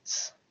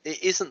Gates.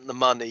 It isn't the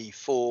money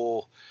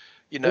for,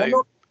 Well,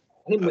 not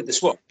him with the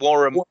swap.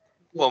 Warren.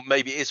 Well,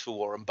 maybe it is for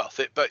Warren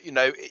Buffett, but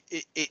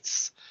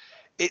it's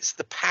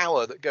the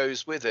power that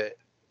goes with it.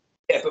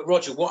 Yeah, but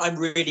Roger, what I'm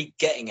really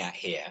getting at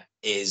here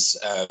is,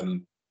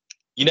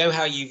 you know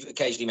how you've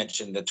occasionally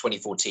mentioned the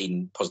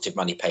 2014 positive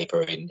money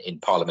paper in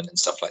Parliament and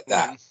stuff like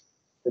that.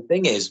 The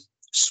thing is,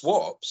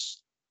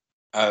 swaps,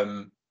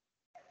 so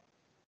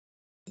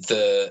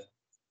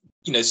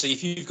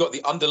if you've got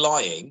the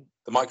underlying,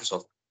 the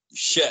Microsoft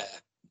share,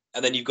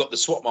 and then you've got the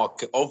swap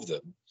market of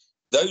them,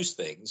 those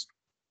things,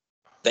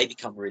 they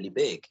become really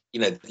big,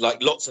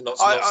 like lots and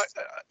lots and lots.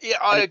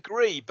 I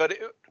agree, but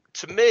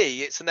to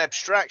me, it's an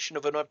abstraction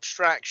of an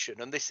abstraction,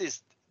 and this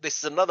is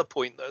another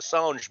point that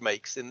Assange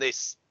makes in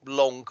this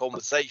long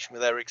conversation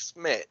with Eric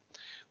Schmidt,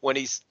 when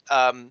he's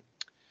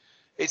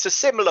it's a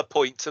similar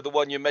point to the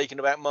one you're making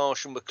about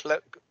Marshall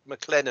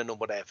McLennan or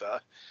whatever,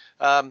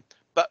 but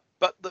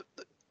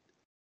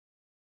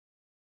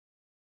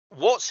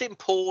what's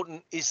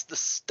important is the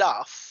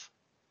stuff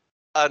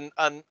and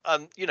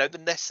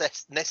the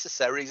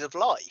necessaries of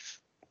life.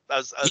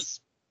 As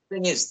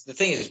the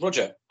thing is,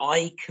 Roger,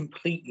 I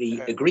completely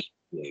agree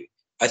with you.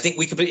 I think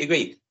we completely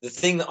agree. The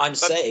thing that I'm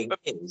saying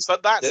is,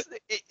 but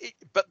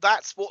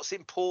that's what's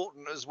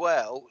important as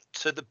well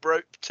to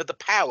the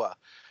power,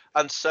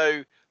 and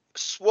so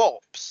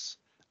swaps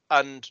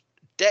and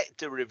debt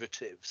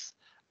derivatives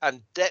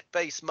and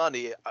debt-based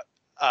money,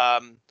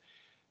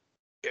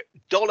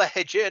 dollar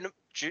hegemony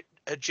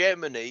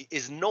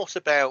is not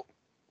about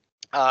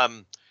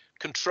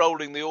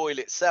controlling the oil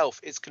itself.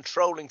 It's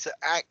controlling to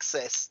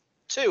access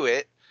to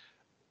it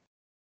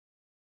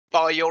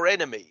by your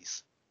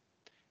enemies.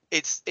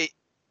 It's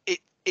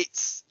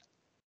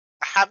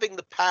having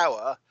the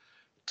power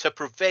to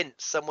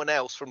prevent someone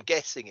else from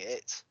getting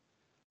it,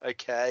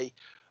 okay,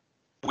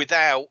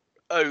 without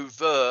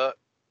overt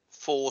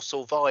force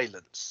or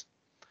violence.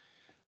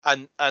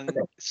 And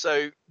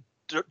so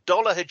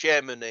dollar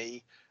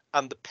hegemony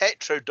and the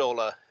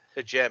petrodollar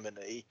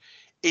hegemony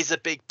is a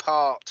big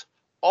part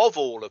of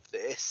all of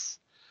this,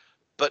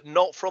 but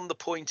not from the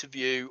point of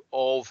view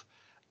of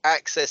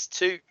access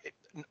to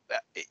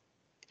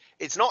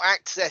it's not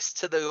access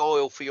to the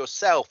oil for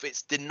yourself.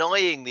 It's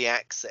denying the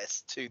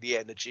access to the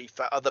energy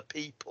for other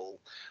people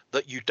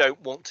that you don't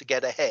want to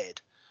get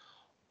ahead,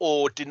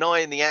 or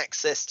denying the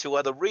access to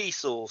other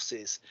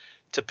resources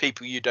to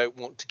people you don't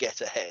want to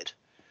get ahead.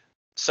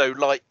 So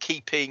like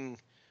keeping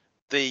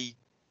the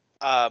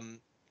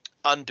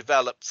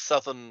undeveloped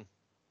southern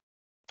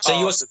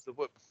part of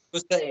the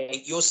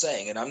you're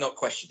saying, and I'm not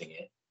questioning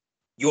it,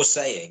 you're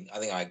saying, I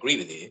think I agree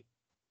with you,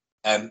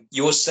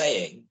 you're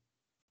saying,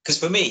 because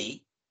for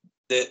me,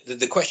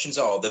 the questions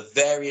are the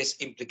various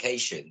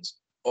implications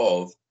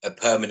of a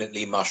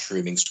permanently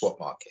mushrooming swap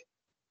market.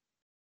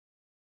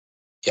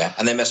 Yeah,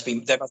 and there must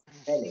be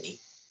many,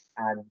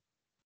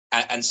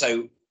 and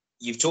so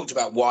you've talked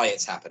about why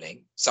it's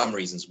happening, some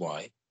reasons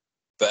why,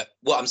 but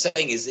what I'm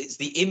saying is it's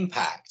the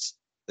impact,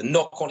 the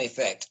knock-on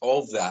effect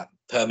of that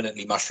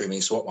permanently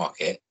mushrooming swap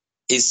market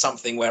is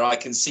something where I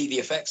can see the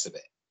effects of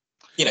it.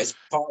 It's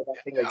part of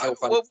that thing they call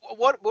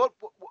what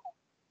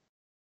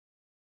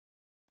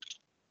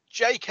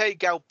J.K.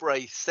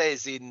 Galbraith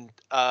says in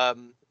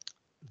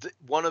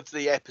one of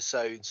the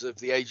episodes of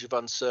The Age of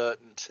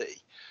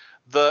Uncertainty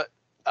that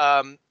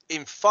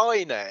in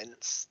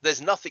finance,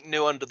 there's nothing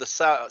new under the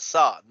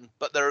sun,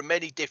 but there are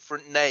many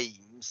different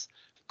names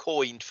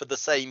coined for the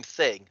same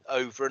thing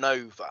over and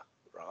over,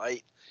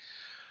 right?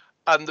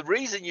 And the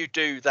reason you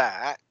do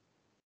that,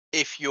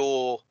 if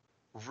you're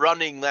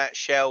running that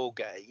shell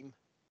game,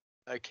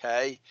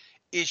 okay,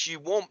 is you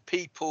want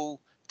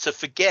people to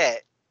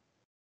forget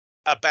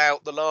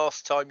about the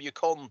last time you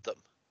conned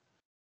them,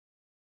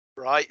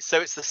 right? So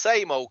it's the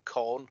same old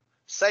con,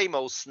 same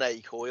old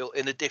snake oil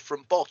in a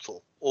different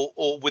bottle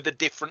or with a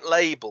different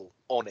label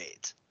on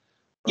it,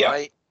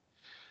 right?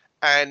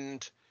 Yeah.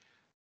 And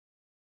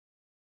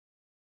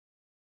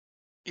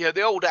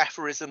the old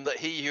aphorism that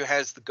he who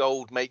has the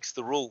gold makes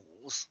the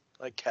rules,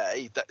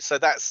 okay, so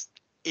that's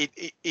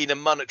in a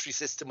monetary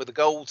system with a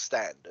gold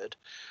standard,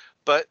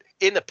 but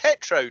in a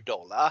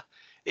petrodollar,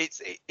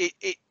 it's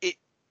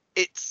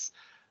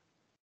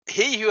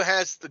he who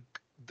has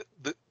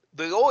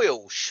the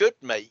oil should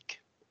make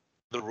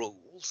the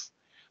rules,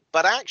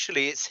 but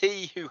actually it's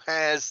he who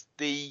has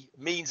the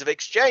means of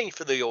exchange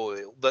for the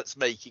oil that's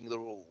making the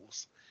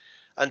rules,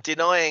 and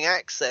denying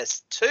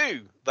access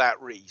to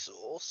that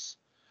resource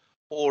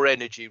or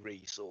energy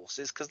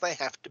resources because they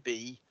have to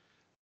be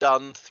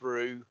done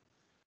through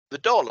the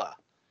dollar.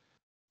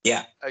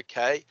 Yeah.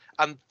 Okay.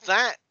 And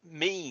that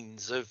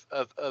means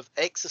of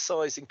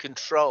exercising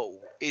control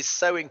is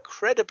so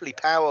incredibly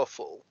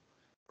powerful,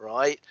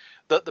 right?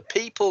 That the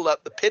people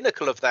at the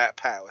pinnacle of that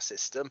power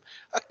system,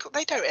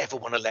 they don't ever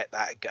want to let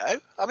that go.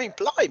 I mean,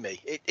 blimey,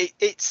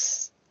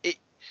 it's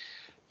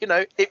you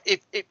know,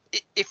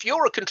 if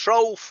you're a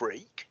control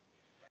freak,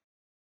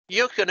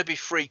 you're going to be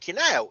freaking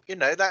out. You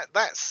know,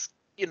 that's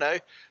you know,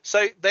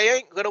 so they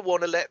ain't going to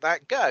want to let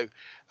that go,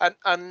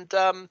 and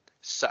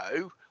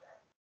so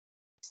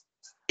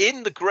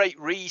in the Great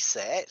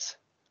Reset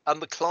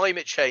and the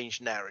climate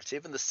change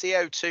narrative and the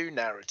CO2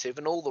 narrative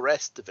and all the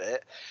rest of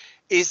it,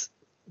 is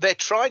they're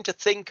trying to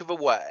think of a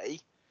way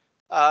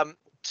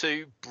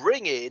to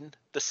bring in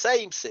the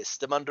same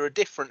system under a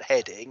different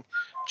heading,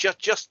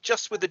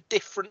 just with a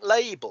different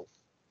label.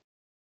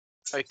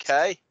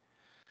 Okay.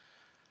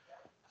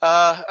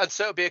 And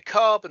so it'll be a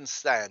carbon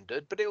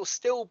standard, but it will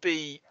still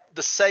be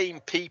the same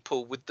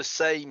people with the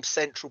same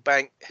central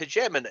bank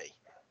hegemony.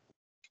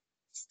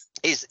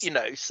 Is, you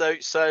know,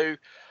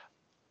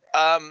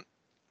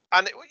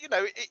 and it, you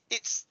know,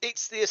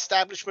 it's the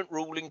establishment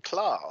ruling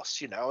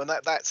class, you know, and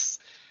that's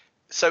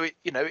so it,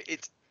 you know,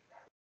 it's,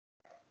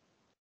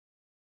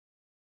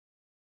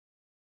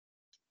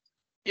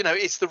 you know,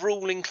 it's the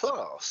ruling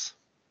class.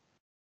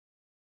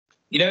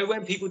 You know,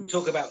 when people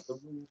talk about the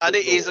rule and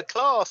it law, is a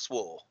class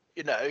war,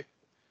 you know.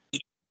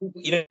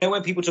 You know,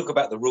 when people talk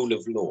about the rule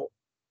of law.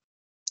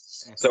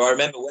 So I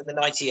remember when the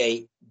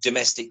 98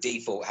 domestic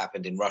default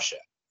happened in Russia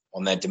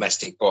on their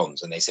domestic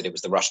bonds, and they said it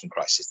was the Russian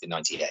crisis in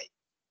 98,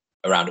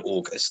 around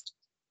August.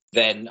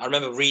 Then I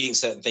remember reading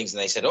certain things, and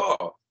they said,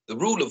 "Oh, the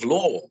rule of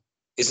law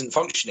isn't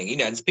functioning." You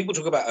know, and people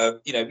talk about,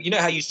 you know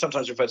how you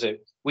sometimes refer to,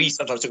 we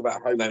sometimes talk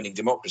about home-owning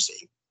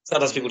democracy.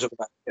 Sometimes people talk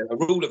about a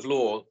rule of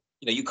law.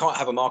 You know, you can't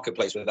have a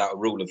marketplace without a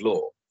rule of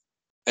law.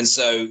 And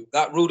so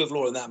that rule of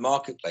law in that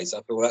marketplace,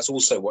 I feel that's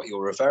also what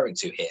you're referring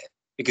to here.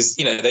 Because,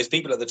 you know, those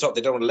people at the top,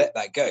 they don't want to let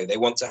that go. They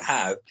want to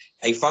have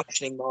a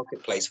functioning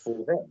marketplace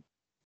for them.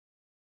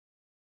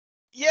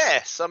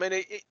 Yes, I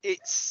mean,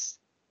 it's...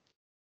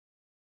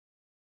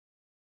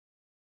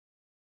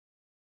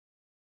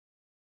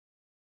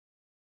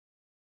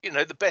 You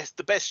know, the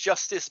best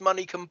justice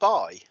money can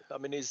buy. I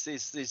mean, is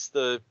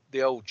the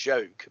old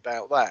joke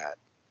about that.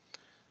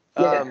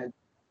 Yeah.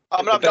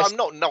 I'm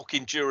not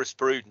knocking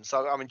jurisprudence.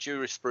 I mean,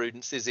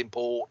 jurisprudence is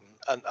important,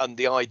 and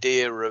the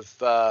idea of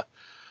the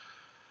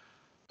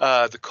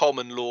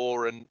common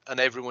law and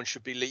everyone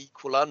should be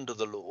equal under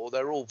the law.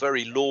 They're all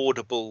very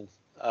laudable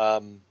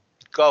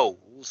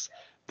goals.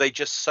 They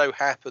just so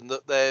happen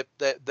that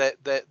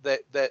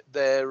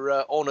they're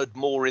honoured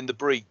more in the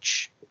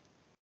breach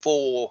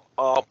for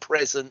our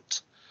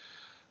present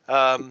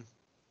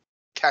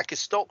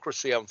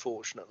kakistocracy,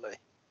 unfortunately.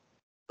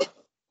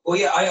 Well,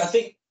 yeah, I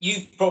think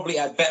you've probably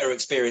had better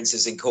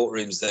experiences in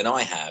courtrooms than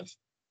I have.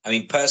 I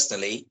mean,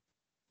 personally,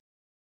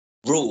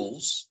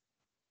 rules,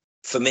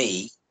 for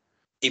me,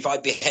 if I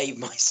behave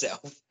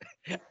myself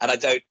and I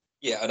don't,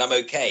 and I'm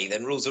okay,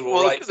 then rules are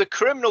all right. The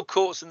criminal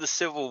courts and the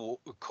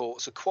civil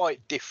courts are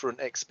quite different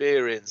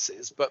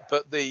experiences, but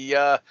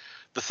the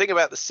thing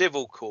about the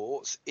civil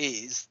courts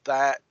is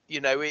that, you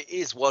know, it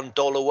is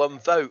 $1 one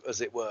vote, as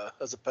it were,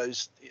 as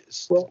opposed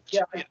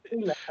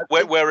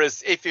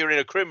whereas if you're in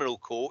a criminal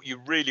court,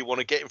 you really want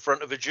to get in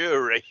front of a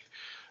jury,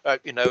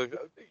 you know,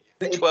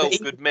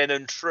 12 good men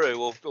and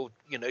true, or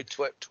you know,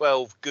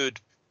 12 good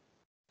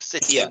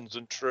citizens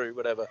and true,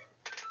 whatever.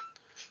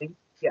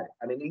 Yeah,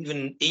 I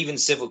mean, even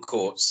civil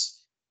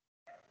courts,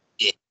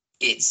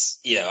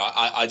 it's, you know,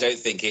 I don't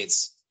think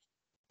it's,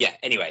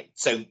 anyway,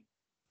 so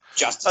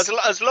justice.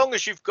 As long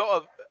as you've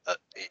got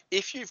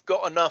if you've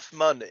got enough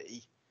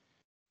money,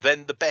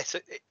 then the better.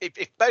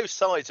 If both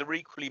sides are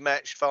equally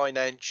matched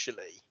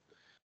financially,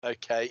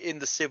 okay, in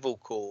the civil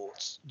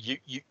courts, you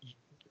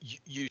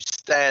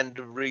stand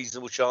a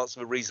reasonable chance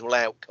of a reasonable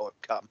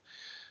outcome.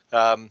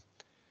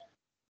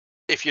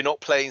 If you're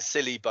not playing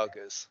silly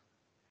buggers.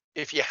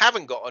 If you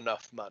haven't got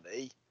enough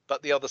money,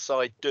 but the other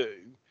side do,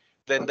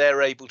 then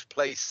they're able to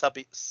play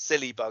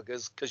silly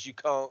buggers because you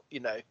can't,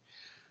 you know,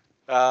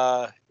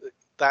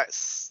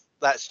 that's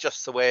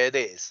just the way it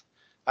is.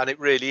 And it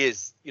really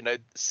is, you know,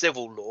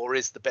 civil law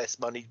is the best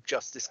money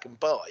justice can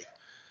buy.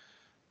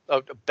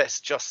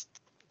 Best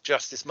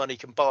justice money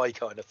can buy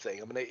kind of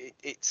thing. I mean,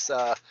 it's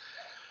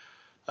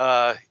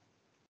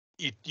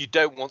you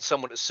don't want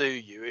someone to sue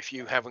you if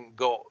you haven't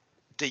got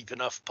deep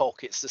enough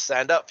pockets to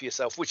stand up for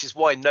yourself, which is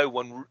why no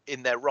one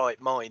in their right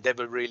mind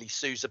ever really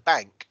sues a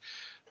bank,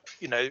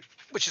 you know,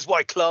 which is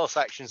why class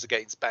actions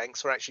against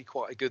banks are actually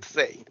quite a good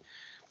thing,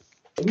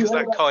 because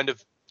that kind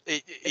of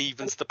it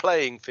evens the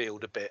playing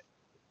field a bit.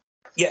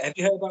 Yeah, have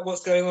you heard about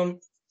what's going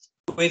on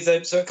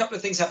with so a couple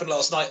of things happened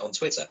last night on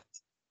Twitter.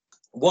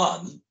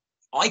 One,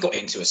 I got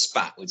into a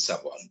spat with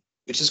someone,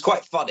 which is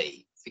quite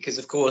funny because,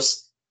 of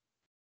course,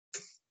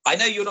 I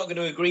know you're not going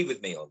to agree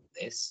with me on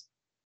this,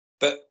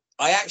 but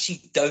I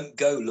actually don't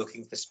go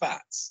looking for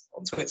spats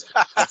on Twitter.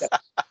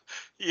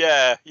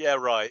 Yeah,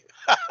 right.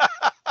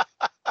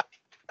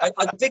 I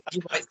think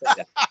you might say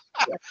that.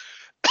 Yeah.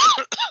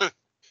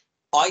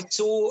 I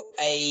saw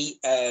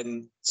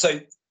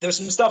so there was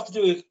some stuff to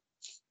do with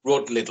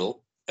Rod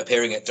Liddle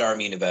appearing at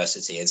Durham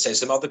University, and so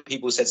some other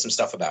people said some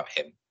stuff about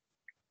him.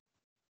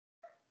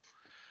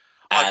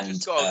 I've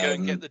just got to go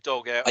and get the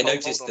dog out. I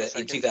noticed that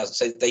in 2000,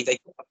 so they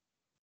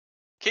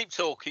keep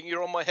talking.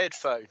 You're on my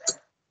headphone.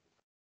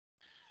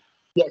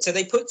 Yeah, so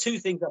they put two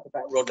things up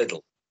about Rod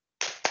Liddle.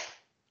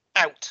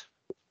 Out,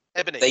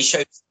 Ebony. They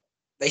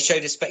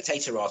showed a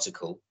Spectator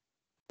article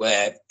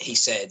where he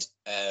said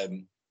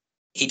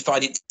he'd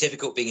find it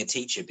difficult being a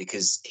teacher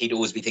because he'd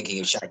always be thinking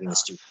of shagging the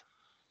student.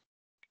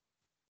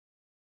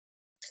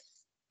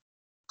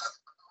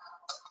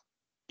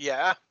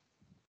 Yeah.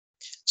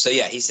 So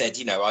yeah, he said,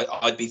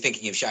 I'd be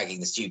thinking of shagging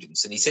the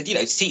students, and he said,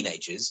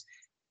 teenagers.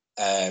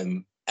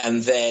 And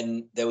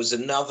then there was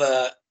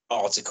another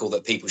article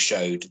that people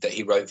showed that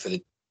he wrote for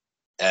the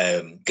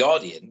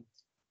Guardian,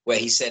 where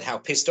he said how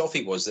pissed off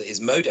he was that his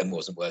modem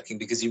wasn't working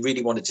because he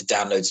really wanted to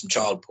download some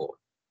child porn.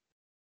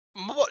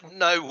 What?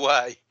 No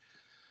way.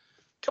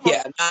 Come on.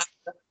 Yeah,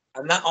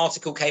 and that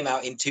article came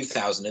out in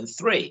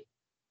 2003.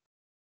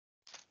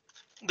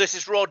 This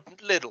is Rod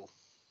Liddle.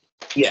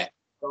 Yeah,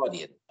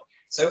 Guardian.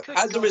 So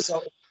as a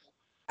result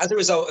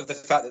of the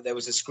fact that there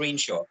was a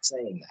screenshot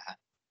saying that,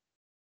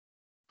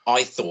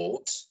 I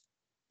thought,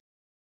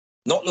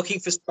 not looking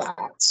for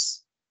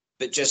stats,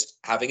 but just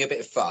having a bit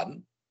of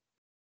fun,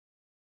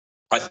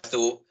 I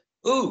thought,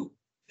 ooh,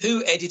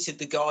 who edited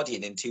The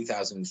Guardian in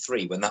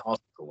 2003 when that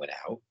article went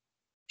out?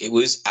 It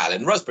was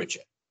Alan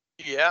Rusbridger.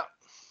 Yeah.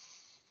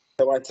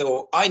 So I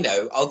thought, I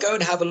know, I'll go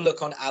and have a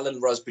look on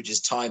Alan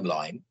Rusbridger's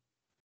timeline,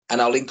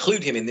 and I'll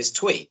include him in this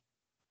tweet.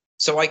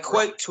 So I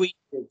quote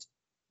tweeted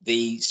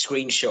the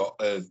screenshot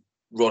of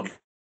Rod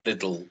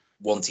Liddle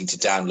wanting to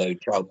download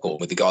child porn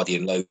with the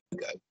Guardian logo.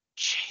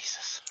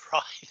 Jesus,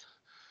 right.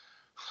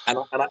 And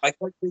I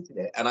quote tweeted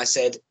it, and I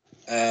said,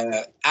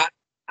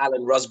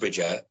 Alan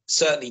Rusbridger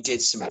certainly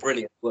did some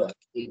brilliant work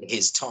in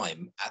his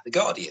time at the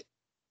Guardian.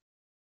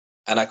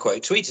 And I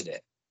quote tweeted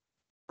it.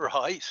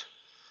 Right.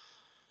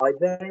 I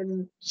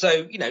then,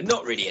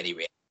 not really any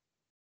reaction.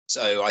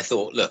 So I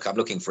thought, look, I'm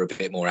looking for a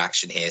bit more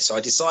action here. So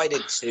I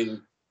decided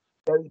to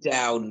go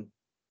down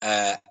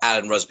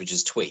Alan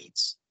Rusbridger's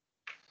tweets,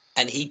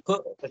 and he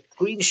put a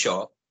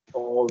screenshot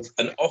of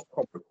an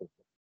Ofcom report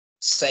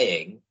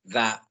saying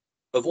that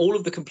of all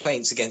of the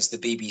complaints against the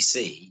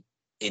BBC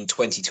in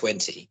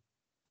 2020,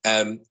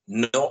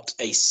 not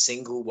a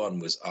single one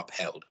was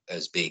upheld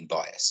as being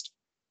biased.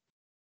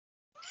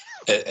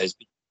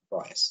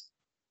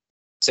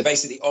 So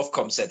basically,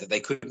 Ofcom said that they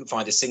couldn't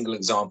find a single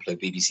example of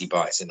BBC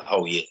bias in the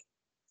whole year.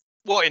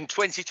 What, in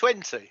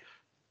 2020?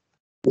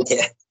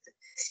 Yeah.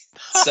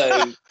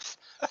 So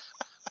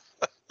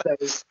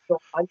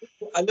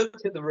I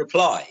looked at the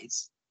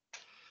replies,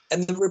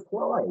 and the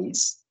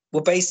replies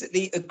were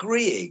basically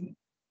agreeing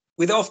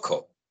with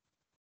Ofcom.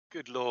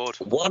 Good Lord.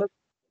 One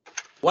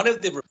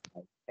of the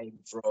replies came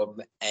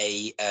from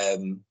a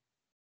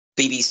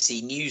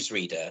BBC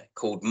newsreader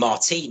called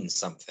Martine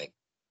something.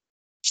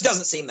 She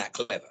doesn't seem that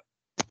clever.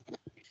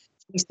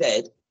 She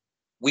said,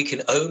 "We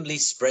can only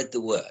spread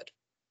the word."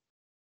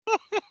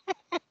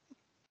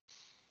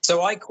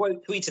 So I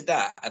quote tweeted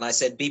that, and I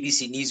said,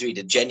 BBC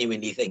newsreader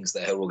genuinely thinks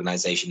that her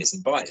organisation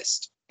isn't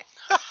biased.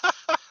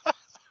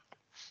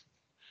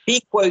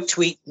 He quote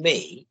tweets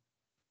me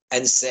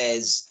and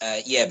says,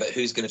 yeah, but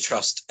who's going to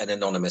trust an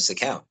anonymous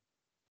account?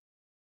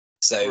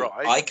 So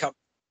right. I come,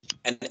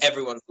 and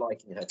everyone's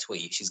liking her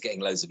tweet. She's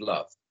getting loads of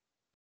love.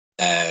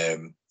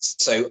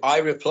 So I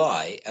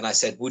reply, and I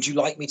said, would you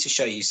like me to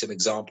show you some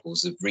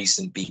examples of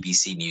recent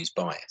BBC News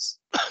bias?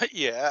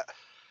 Yeah.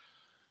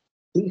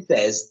 He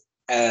says,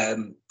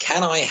 can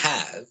I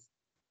have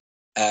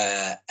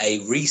a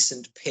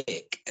recent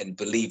pick and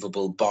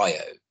believable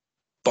biog?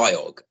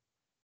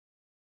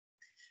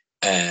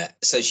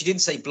 So she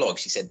didn't say blog,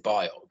 she said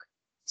biog.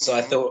 So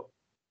I thought,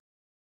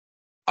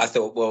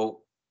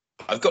 well,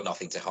 I've got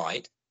nothing to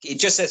hide. It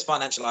just says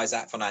Financialize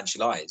at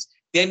Financialize.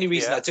 The only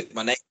reason I took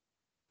my name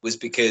was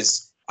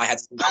because I had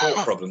some court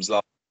problems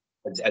last,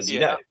 as you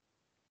know.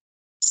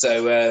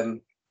 So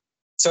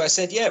I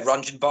said, yeah,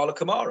 Ranjan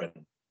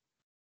Balakumaran.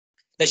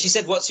 Now she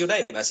said, what's your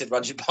name? I said,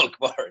 Ranjan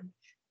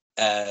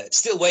Balakumaran.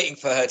 Still waiting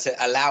for her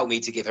to allow me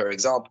to give her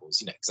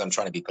examples, because I'm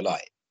trying to be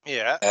polite.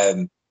 Yeah.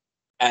 And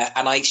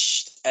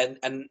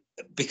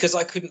because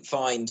I couldn't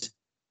find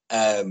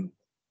a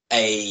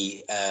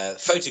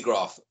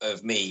photograph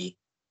of me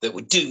that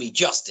would do me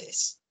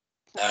justice,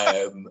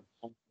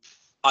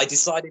 I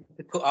decided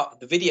to put up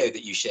the video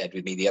that you shared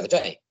with me the other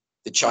day,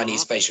 the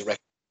Chinese facial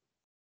recognition.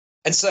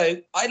 And so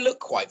I look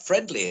quite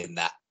friendly in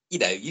that.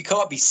 You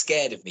can't be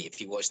scared of me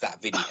if you watch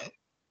that video.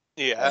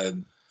 Yeah.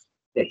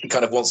 She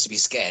kind of wants to be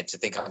scared to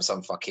think I'm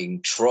some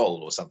fucking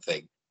troll or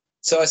something.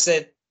 So I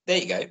said, there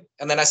you go.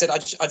 And then I said,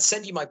 I'd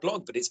send you my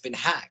blog, but it's been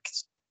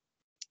hacked.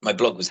 My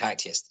blog was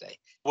hacked yesterday.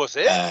 Was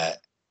it?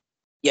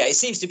 Yeah, it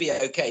seems to be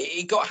okay.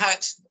 It got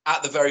hacked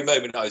at the very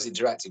moment I was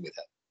interacting with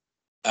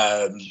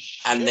her.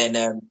 And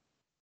then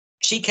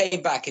she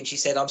came back and she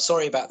said, I'm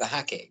sorry about the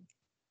hacking.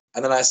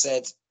 And then I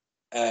said,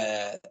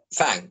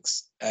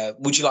 thanks.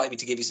 Would you like me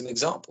to give you some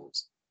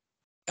examples?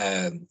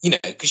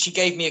 Because she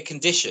gave me a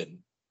condition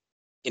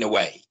in a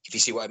way, if you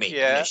see what I mean.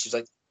 Yeah. She's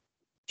like,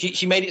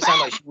 she made it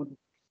sound like she wouldn't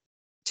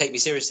take me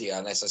seriously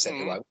unless I said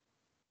the right.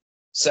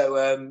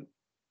 So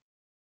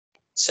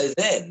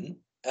then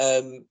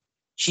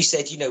she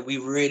said, we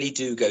really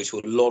do go to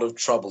a lot of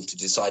trouble to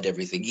decide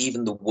everything,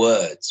 even the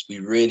words, we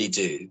really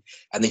do.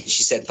 And then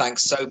she said,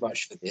 thanks so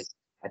much for this.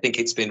 I think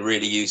it's been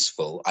really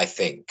useful, I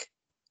think.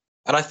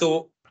 And I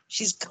thought,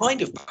 she's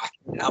kind of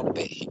backing out a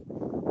bit.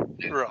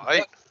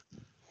 Right.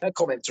 Her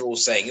comments are all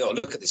saying, oh,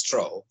 look at this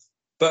troll.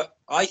 But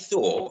I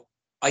thought,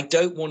 I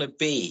don't want to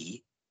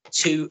be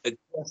too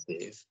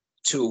aggressive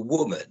to a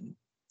woman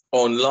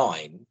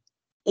online.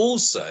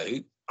 Also,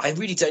 I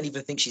really don't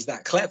even think she's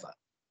that clever.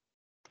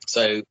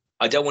 So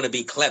I don't want to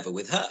be clever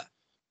with her.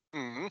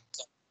 Mm-hmm.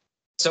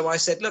 So I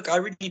said, look, I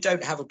really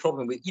don't have a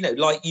problem with,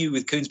 like you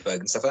with Koonsberg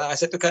and stuff like that. I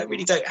said, look, I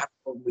really don't have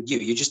a problem with you.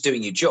 You're just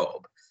doing your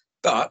job.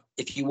 But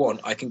if you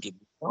want, I can give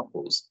you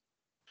examples.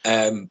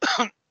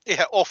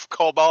 Yeah,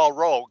 Ofcom are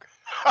wrong.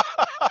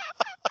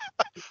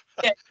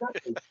 Yeah,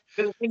 exactly.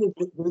 But the thing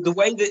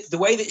is, the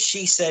way that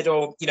she said,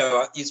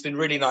 it's been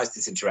really nice,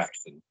 this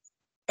interaction.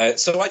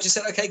 So I just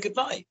said, okay, good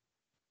night.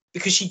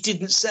 Because she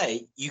didn't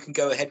say, you can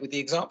go ahead with the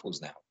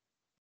examples now.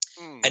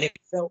 And it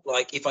felt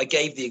like if I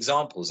gave the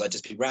examples, I'd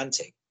just be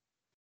ranting.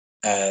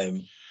 Why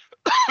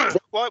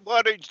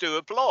don't you do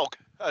a blog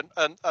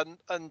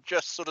and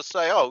just sort of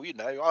say, oh,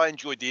 I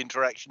enjoyed the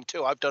interaction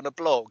too. I've done a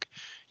blog.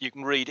 You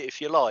can read it if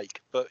you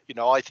like. But,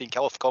 I think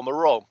Ofcom are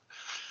wrong.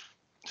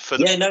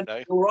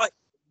 You're right.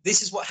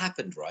 This is what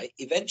happened, right?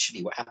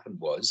 Eventually what happened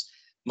was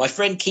my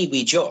friend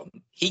Kiwi John,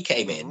 he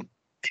came in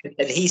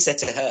and he said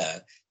to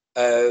her,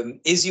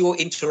 is your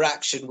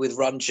interaction with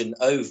Ranjan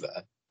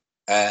over?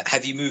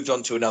 Have you moved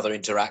on to another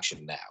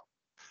interaction now?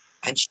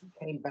 And she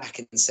came back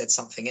and said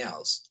something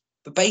else.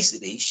 But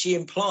basically, she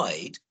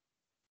implied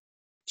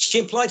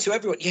to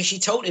everyone. Yeah, she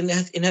told in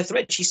her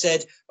thread. She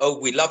said, "Oh,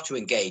 we love to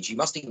engage. You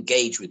must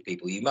engage with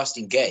people. You must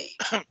engage."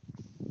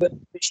 But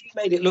she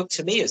made it look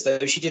to me as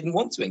though she didn't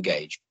want to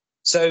engage.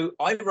 So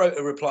I wrote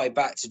a reply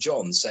back to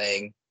John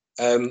saying,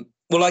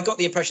 "Well, I got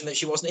the impression that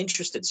she wasn't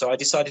interested, so I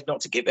decided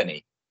not to give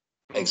any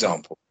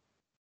example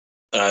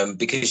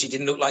because she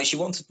didn't look like she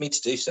wanted me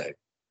to do so."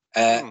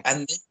 And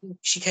then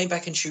she came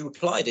back and she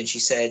replied and she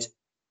said,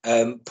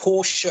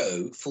 poor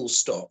show, full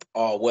stop,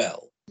 are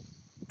well.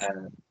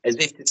 As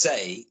if to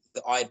say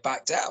that I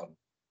backed down.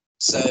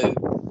 So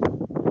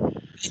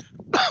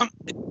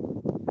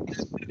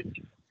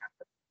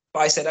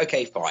I said,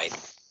 okay, fine.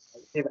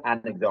 I'll give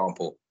an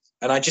example.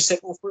 And I just said,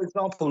 well, for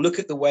example, look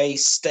at the way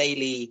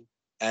Staley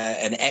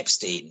and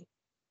Epstein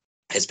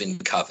has been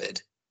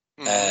covered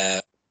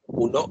or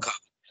not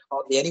covered.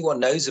 Hardly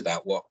anyone knows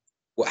about what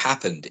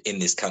happened in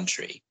this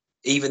country.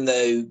 Even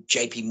though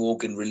JP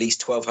Morgan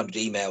released 1,200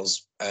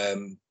 emails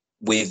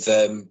with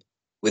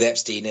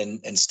Epstein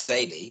and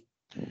Staley,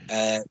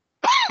 and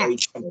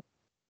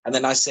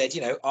then I said,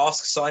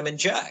 ask Simon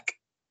Jack,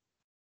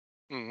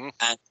 and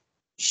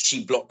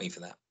she blocked me for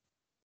that.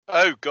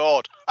 Oh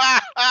God!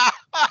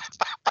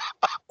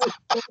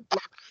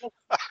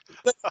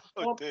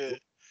 Oh dear!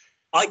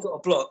 I got a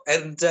block,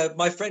 and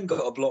my friend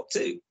got a block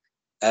too.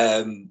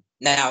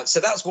 Now, so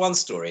that's one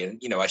story, and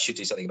I should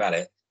do something about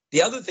it.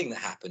 The other thing that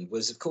happened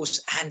was, of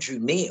course, Andrew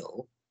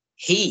Neil,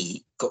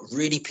 he got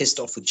really pissed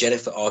off with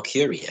Jennifer R.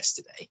 Curie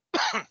yesterday.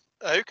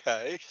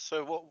 Okay,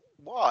 so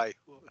why?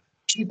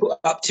 She put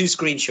up 2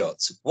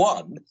 screenshots,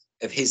 one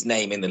of his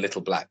name in the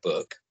little black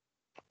book,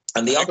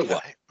 and the other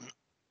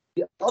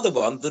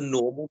one, the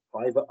normal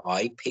private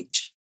eye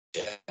picture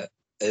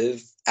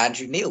of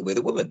Andrew Neil with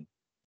a woman.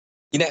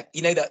 You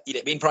know that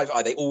in private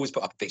eye, they always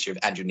put up a picture of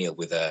Andrew Neil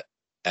with a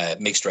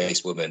mixed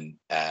race woman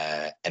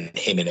and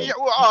him in a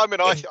I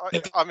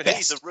mean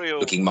he's a real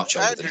looking much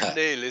older Andrew than her.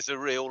 Neil is a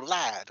real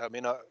lad. I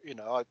mean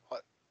I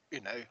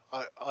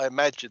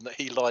imagine that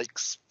he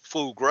likes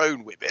full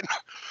grown women.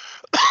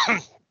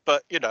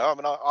 But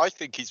I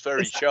think he's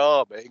very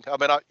charming.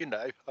 I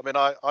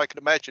can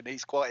imagine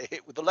he's quite a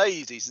hit with the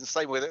ladies, and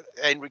same with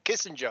Henry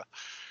Kissinger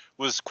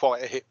was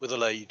quite a hit with the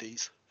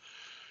ladies.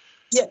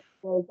 Yeah,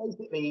 well,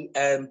 basically,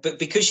 but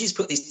because she's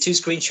put these 2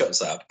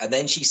 screenshots up, and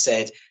then she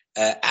said,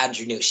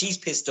 Andrew Neil, she's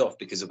pissed off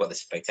because of what the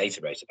Spectator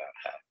wrote about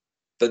her.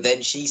 But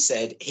then she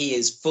said, he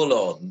is full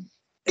on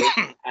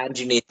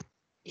Andrew Neil.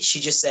 She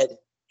just said,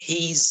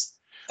 he's...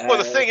 well,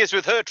 the thing is,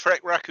 with her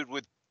track record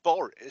with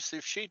Boris,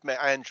 if she'd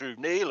met Andrew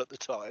Neil at the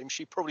time,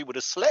 she probably would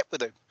have slept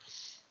with him.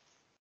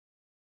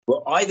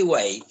 Well, either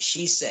way,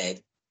 she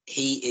said,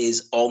 he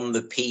is on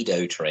the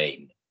pedo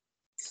train.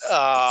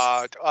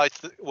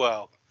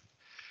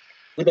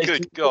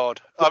 Good God!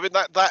 I mean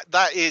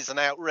that is an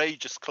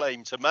outrageous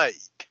claim to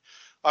make,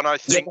 and I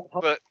think.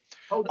 But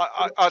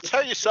I'll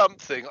tell you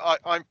something.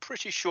 I'm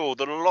pretty sure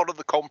that a lot of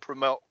the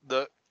compromise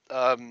that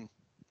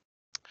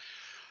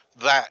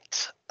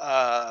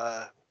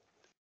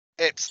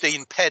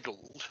Epstein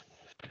peddled,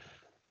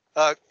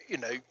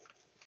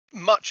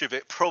 much of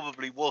it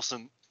probably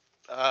wasn't,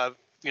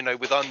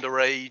 with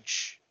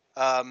underage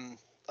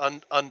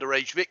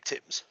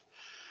victims.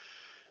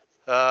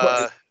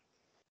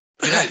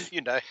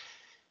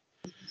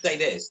 Say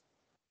this.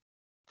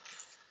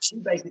 She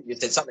basically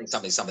just said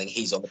something.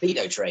 He's on the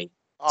pedo train.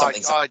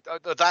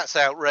 That's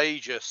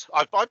outrageous.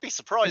 I'd be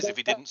surprised if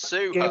he didn't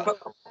sue her.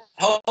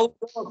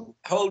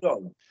 Hold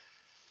on.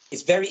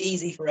 It's very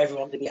easy for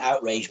everyone to be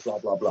outraged, blah,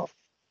 blah, blah.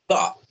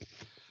 But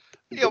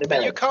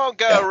but you can't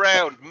go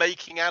around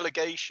making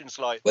allegations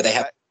like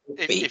that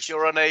if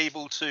you're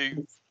unable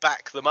to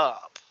back them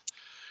up.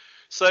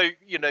 So,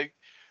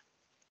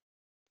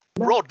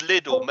 Rod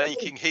Liddell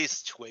making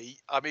his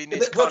tweet, I mean,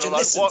 it's kind of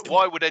like,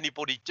 why would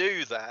anybody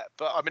do that?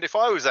 But I mean, if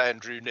I was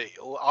Andrew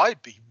Neil,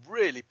 I'd be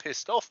really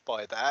pissed off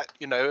by that,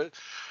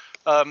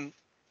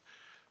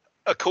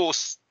 of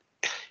course,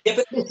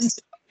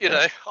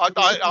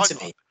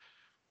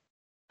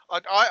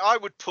 I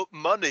would put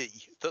money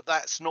that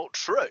that's not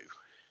true.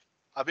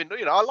 I mean,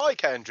 I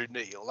like Andrew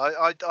Neil.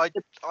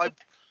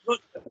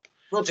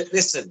 Roger,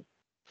 listen,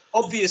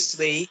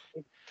 obviously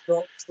it's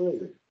not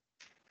true.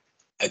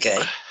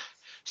 Okay.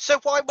 So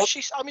why would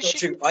she? I mean,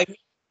 true.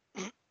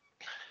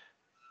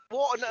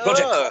 What on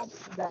Roger,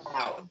 earth? calm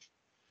down.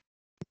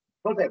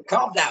 Roger,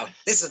 calm down.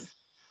 Listen,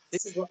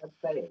 this is what I'm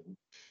saying.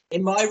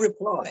 In my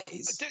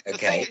replies,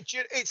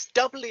 it's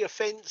doubly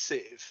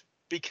offensive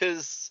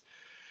because,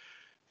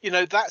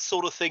 that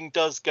sort of thing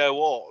does go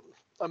on,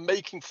 and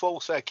making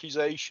false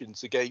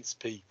accusations against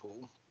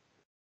people.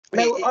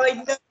 No, I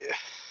know.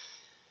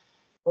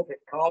 Roger,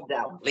 calm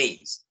down,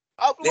 please.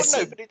 No,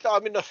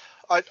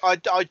 but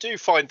I do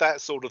find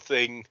that sort of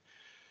thing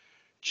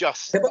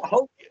just. Yeah, but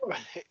hold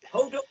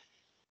on.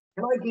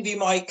 Can I give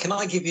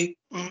you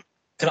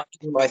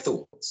my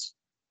thoughts?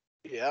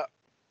 Yeah.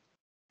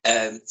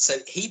 So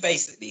he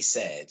basically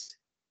said,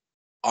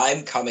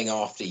 "I'm coming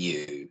after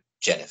you,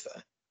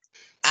 Jennifer,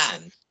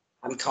 and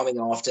I'm coming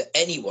after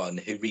anyone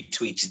who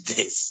retweeted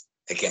this."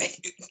 Okay,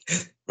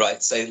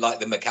 right. So like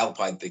the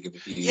McAlpine thing of a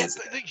few years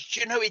ago. But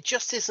it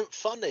just isn't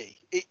funny.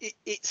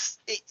 It's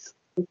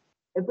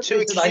to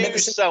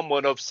accuse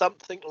someone of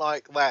something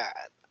like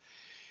that.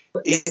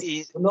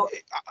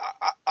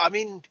 I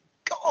mean,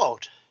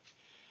 God.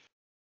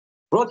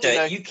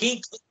 Roger, you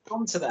keep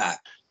on to that.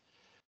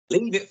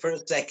 Leave it for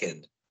a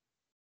second.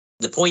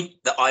 The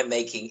point that I'm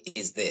making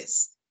is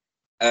this.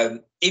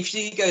 If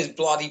she goes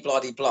blah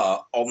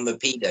on the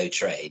pedo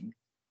train,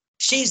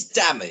 she's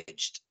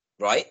damaged,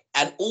 right?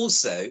 And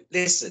also,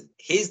 listen,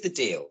 here's the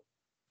deal.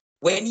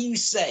 When you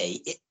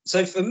say it,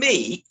 so for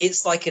me,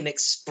 it's like an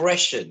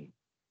expression.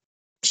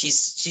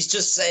 She's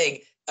just saying,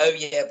 "Oh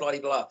yeah,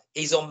 blah,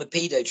 he's on the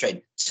pedo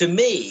train." To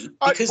me,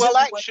 because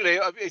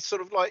it's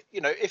sort of like,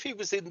 if he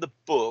was in the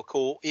book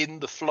or in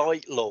the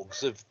flight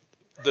logs of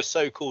the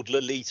so-called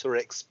Lolita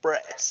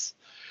Express,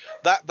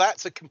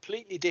 that's a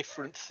completely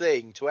different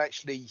thing to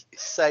actually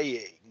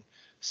saying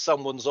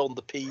someoe's on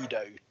the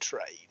pedo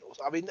train.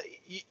 I mean,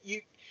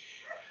 you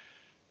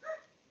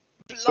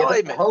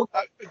blimey. Well,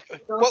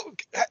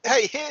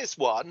 hey, here's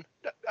one.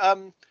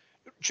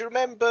 Do you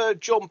remember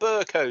John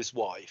Berco's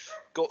wife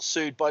got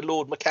sued by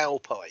Lord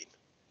McAlpine?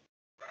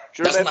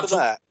 Do you remember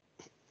that?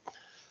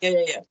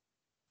 Yeah.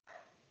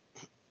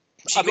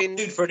 She got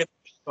sued for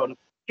an.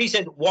 She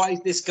said, "Why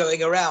is this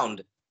going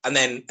around?" And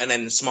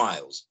then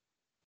smiles.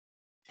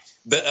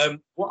 But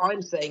what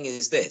I'm saying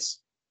is this: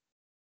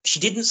 she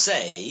didn't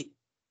say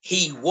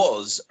he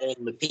was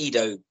on the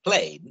pedo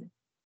plane.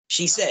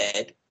 She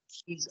said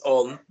he's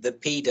on the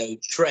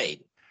pedo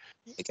train.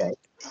 Okay.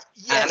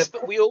 Yes,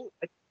 but we all.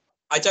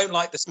 I don't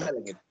like the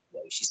spelling of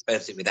it. She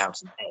spells it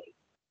without an A.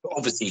 But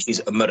obviously,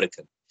 she's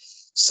American.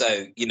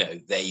 So,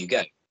 there you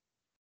go.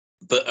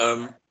 But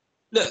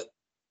look,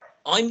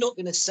 I'm not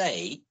going to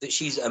say that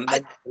she's a.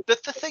 The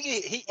thing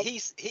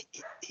is,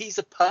 he's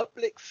a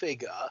public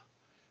figure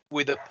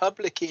with a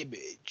public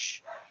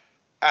image,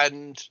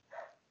 and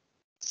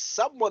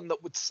someone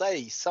that would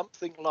say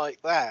something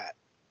like that.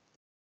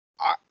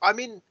 I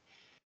mean,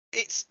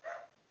 it's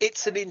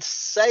an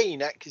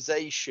insane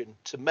accusation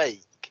to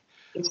make.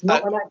 It's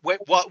not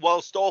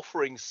whilst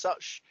offering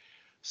such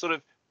sort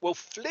of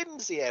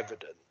flimsy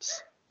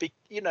evidence.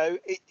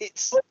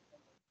 It's.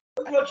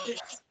 Roger,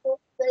 she's not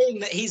saying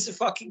that he's a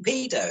fucking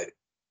pedo.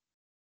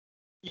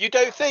 You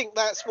don't think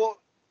that's what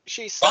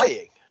she's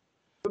saying?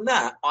 From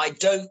that, I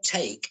don't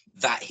take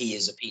that he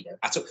is a pedo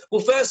at all.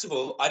 Well, first of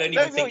all, I don't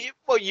even think.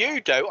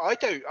 You don't. I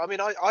don't. I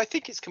mean, I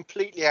think it's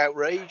completely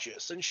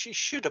outrageous, and she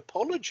should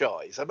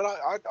apologise. I mean,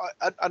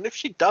 and if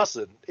she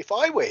doesn't, if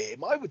I were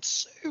him, I would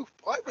sue.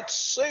 I would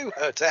sue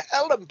her to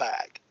hell and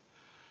back.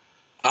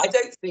 I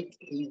don't think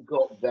he's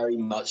got very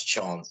much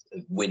chance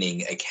of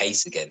winning a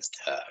case against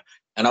her,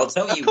 and I'll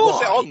tell you why. Of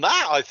course, on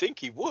that, I think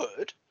he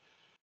would.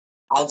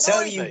 I'll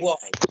tell you why.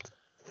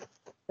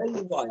 I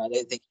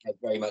don't think he has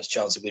very much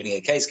chance of winning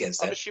a case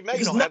against her. I mean, she may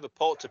not have a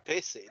pot to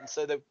piss in,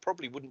 so there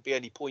probably wouldn't be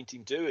any point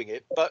in doing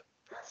it. But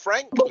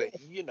frankly,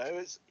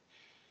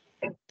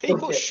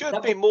 people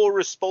should be more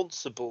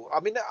responsible. I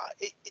mean,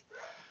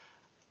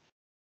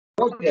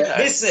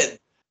 listen,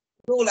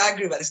 we're all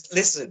angry about this.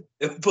 Listen,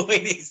 the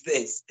point is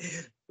this: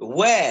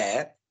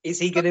 where is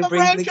he going to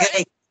bring the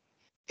case?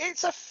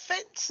 It's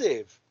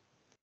offensive.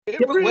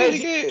 It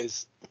really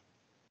is.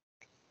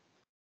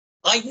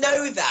 I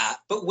know that,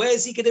 but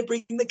where's he going to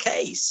bring the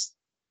case?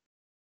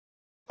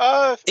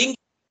 England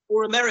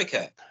or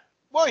America?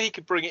 Well, he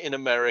could bring it in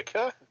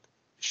America.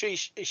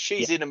 She's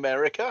in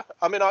America.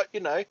 I mean,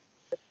 If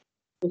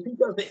he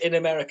does it in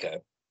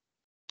America,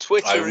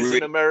 Twitter is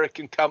an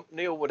American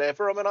company or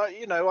whatever. I mean, I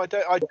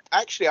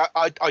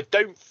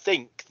don't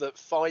think that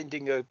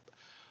finding a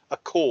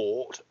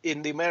court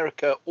in the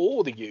America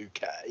or the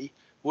UK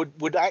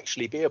would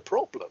actually be a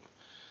problem.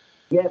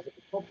 Yeah, but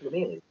the problem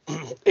is,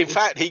 in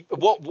fact,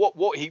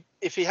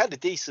 if he had a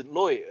decent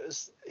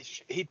lawyers,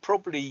 he'd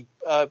probably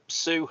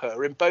sue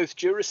her in both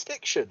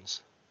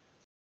jurisdictions,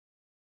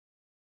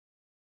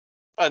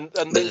 and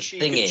then she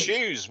could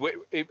choose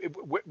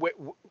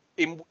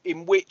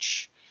in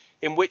which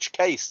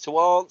case to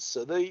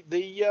answer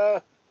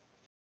the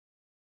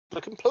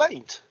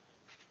complaint.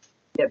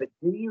 Yeah, but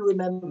do you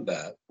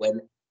remember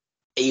when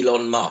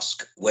Elon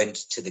Musk went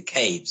to the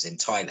caves in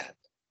Thailand?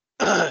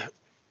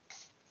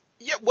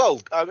 Yeah,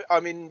 well, I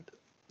mean,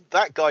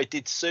 that guy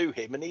did sue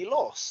him and he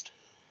lost.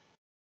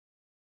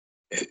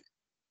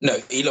 No,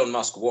 Elon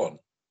Musk won.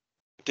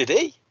 Did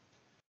he?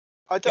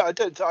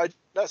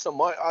 That's not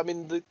my. I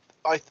mean,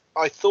 I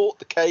thought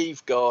the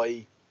cave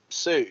guy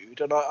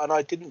sued, and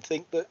I didn't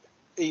think that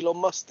Elon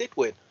Musk did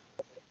win.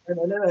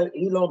 No,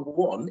 Elon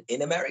won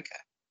in America,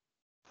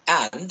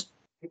 and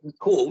it was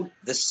called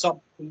the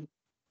subtweet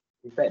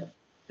defense.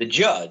 The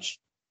judge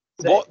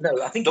said,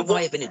 I think it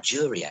might have been a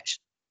jury,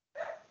 actually.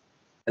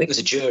 I think it was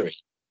a jury,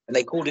 and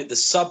they called it the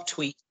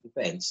subtweet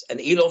defense. And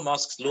Elon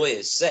Musk's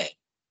lawyers said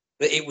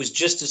that it was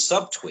just a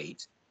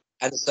subtweet,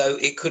 and so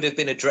it could have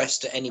been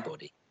addressed to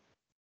anybody.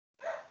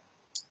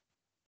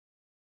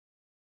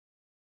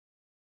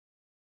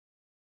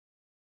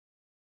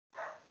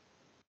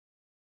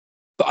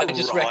 But I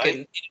just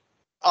reckon.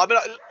 I mean,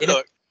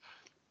 look.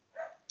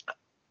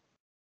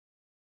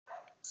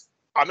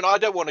 I mean, I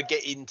don't want to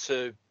get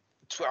into.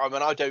 I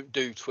mean, I don't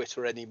do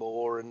Twitter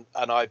anymore, and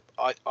I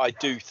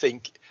do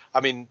think. I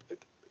mean,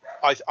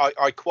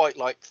 I quite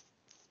like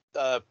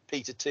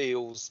Peter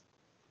Thiel's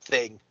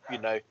thing,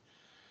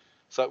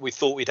 So we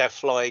thought we'd have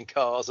flying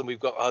cars, and we've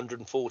got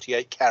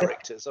 148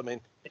 characters. I mean,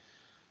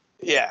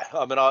 yeah.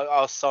 I mean,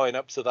 I'll sign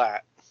up to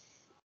that.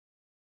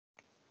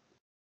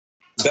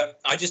 But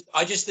I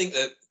just think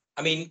that,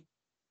 I mean,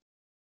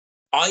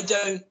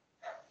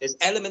 there's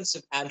elements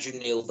of Andrew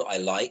Neil that I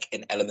like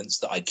and elements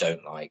that I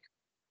don't like.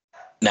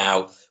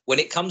 Now, when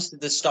it comes to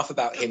the stuff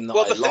about him that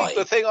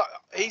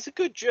he's a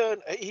good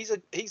he's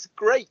a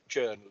great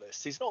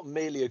journalist. He's not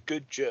merely a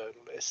good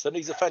journalist, and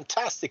he's a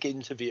fantastic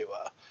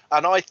interviewer.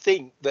 And I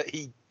think that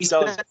he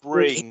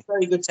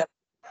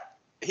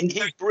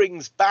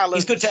brings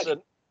balance. He's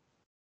good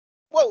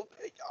well,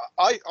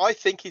 I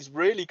think he's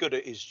really good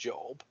at his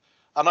job.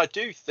 And I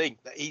do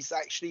think that he's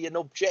actually an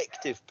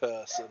objective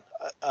person.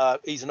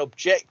 He's an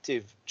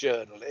objective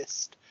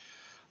journalist.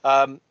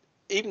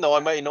 Even though I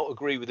may not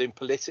agree with him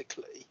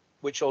politically,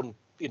 which on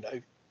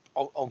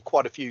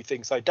quite a few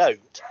things I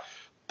don't,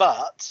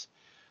 but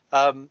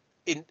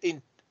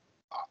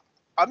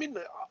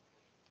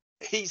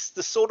he's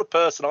the sort of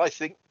person I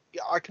think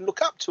I can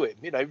look up to him,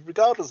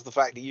 regardless of the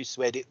fact he used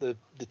to edit the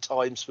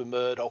Times for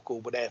Murdoch or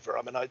whatever.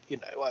 I mean,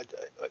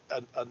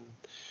 and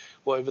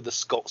whatever the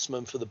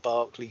Scotsman for the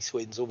Barclays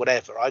Twins or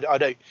whatever. I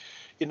don't,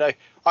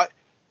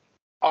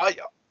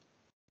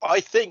 I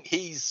think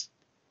he's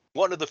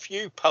one of the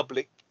few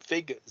public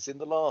figures in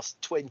the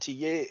last 20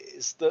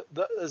 years that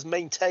has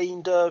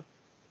maintained a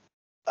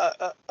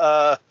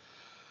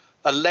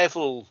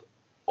level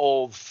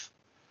of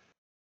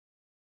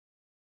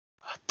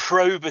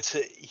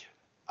probity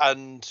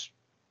and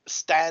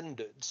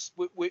standards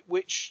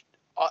which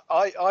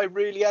I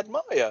really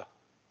admire.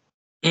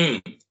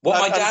 What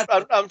my dad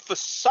and for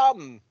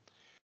some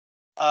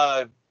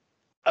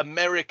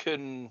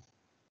American,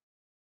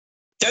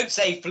 don't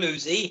say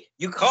floozy.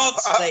 You can't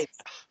say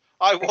that.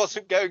 I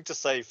wasn't going to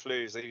say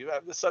floozy.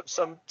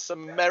 Some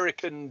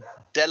American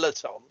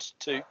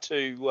dilettante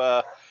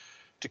to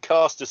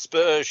cast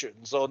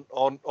aspersions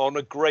on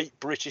a great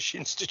British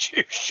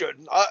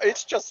institution.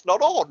 It's just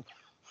not on.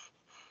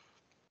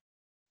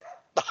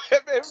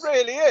 It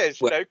really is,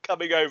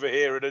 coming over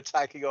here and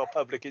attacking our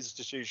public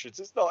institutions.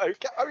 It's not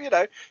okay. I mean,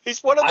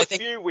 he's one of the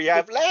few we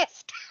have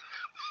left.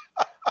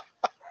 I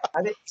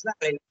think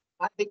exactly.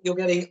 I think you're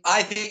getting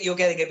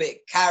a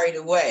bit carried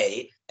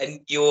away,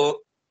 and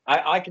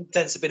I can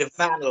sense a bit of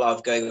fan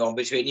love going on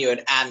between you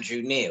and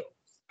Andrew Neil.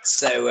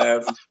 So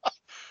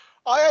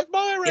I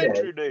admire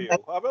Andrew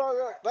Neil. I mean,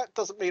 that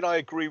doesn't mean I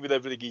agree with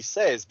everything he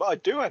says, but I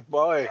do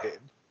admire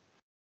him.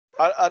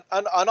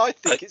 And I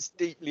think it's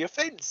deeply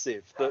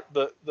offensive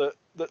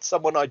that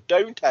someone I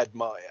don't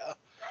admire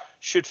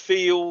should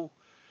feel,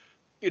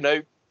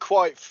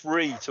 quite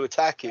free to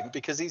attack him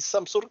because he's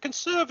some sort of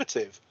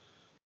conservative.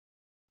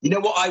 You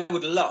know what I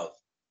would love?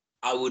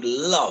 I would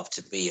love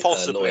to be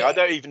possibly. Her lawyer.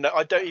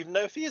 I don't even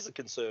know if he is a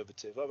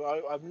conservative.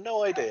 I have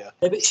no idea.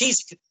 No, but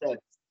she's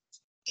conservative.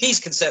 She's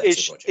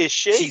conservative. Is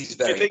she? She's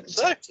very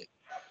conservative.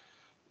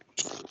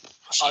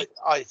 So?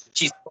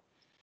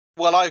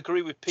 Well, I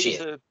agree with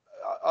Peter.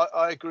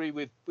 I agree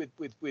with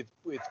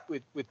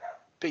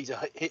Peter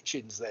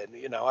Hitchens then,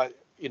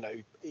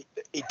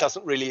 it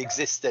doesn't really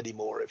exist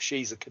anymore if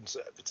she's a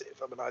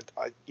conservative. I mean,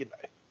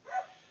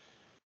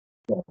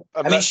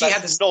 I mean, she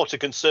had that's not a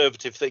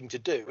conservative thing to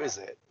do, is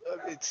it?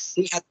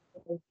 She had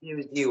a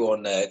view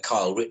on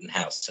Kyle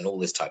Rittenhouse and all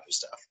this type of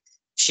stuff.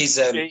 She's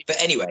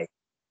but anyway,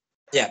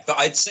 yeah. But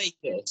I'd say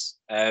this.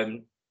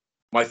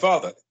 My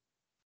father,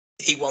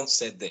 he once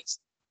said this,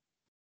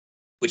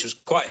 which was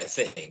quite a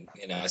thing.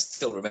 I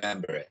still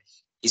remember it.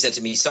 He said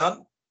to me,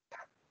 "Son,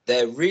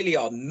 there really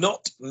are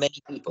not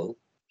many people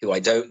who I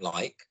don't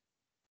like."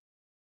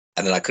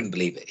 And then I couldn't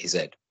believe it. He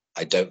said,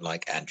 "I don't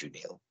like Andrew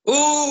Neil."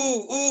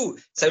 Ooh.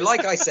 So,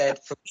 like I said,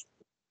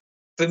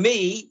 for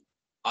me,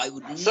 I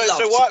would love.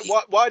 So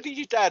why did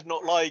your dad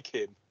not like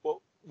him? What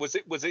was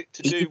it? Was it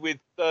to do with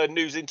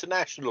News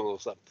International or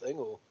something?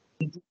 Or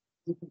he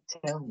didn't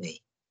tell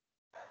me.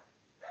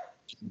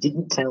 He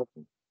didn't tell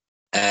me.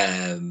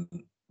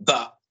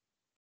 But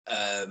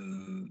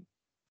on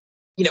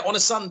a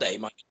Sunday,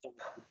 my dad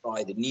would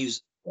buy the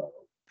news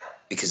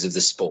because of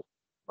the sport.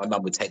 My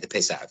mum would take the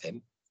piss out of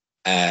him,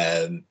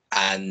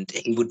 and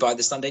he would buy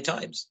the Sunday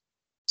Times.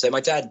 So my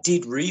dad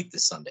did read the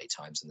Sunday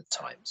Times and the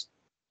Times.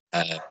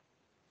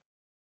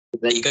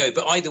 There you go.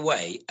 But either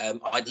way,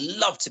 I'd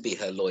love to be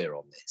her lawyer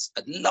on this.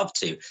 I'd love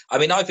to. I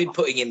mean, I've been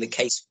putting in the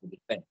case for the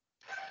defense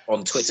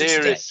on Twitter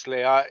seriously,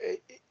 today.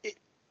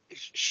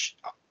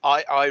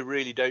 I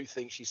really don't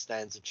think she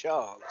stands a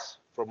chance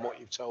from what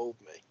you've told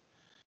me.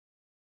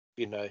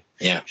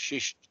 Yeah.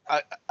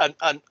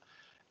 And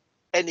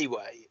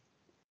anyway,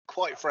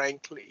 quite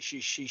frankly,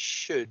 she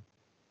should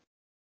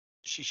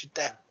just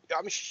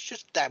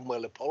damn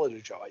well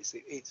apologise.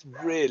 It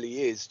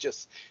really is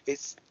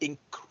it's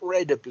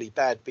incredibly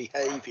bad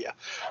behaviour.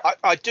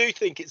 I do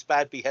think it's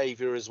bad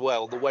behaviour as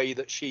well, the way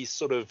that she's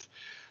sort of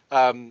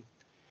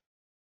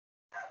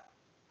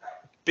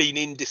been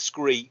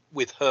indiscreet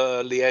with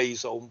her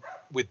liaison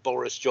with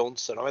Boris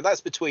Johnson. I mean,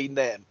 that's between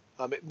them.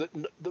 I mean,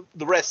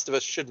 the rest of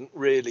us shouldn't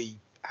really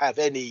have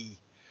any.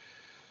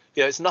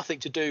 It's nothing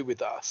to do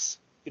with us.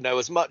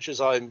 As much as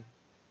I'm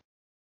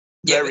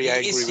very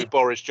angry with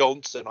Boris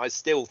Johnson, I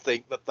still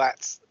think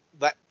that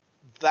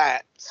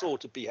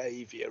sort of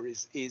behaviour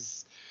is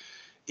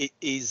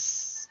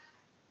it's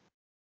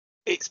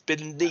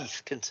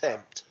beneath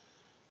contempt.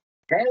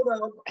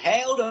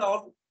 Hold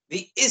on.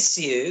 The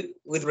issue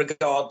with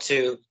regard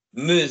to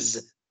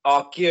Ms.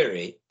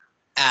 Arcuri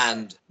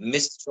and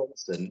Miss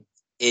Johnson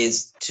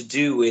is to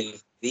do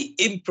with the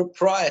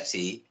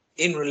impropriety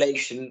in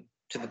relation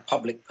to the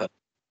public purpose.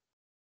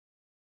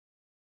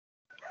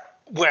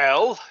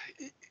 Well,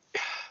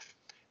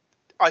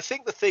 I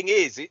think the thing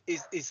is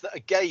that,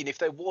 again, if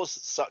there was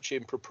such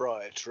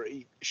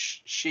impropriety,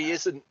 she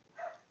isn't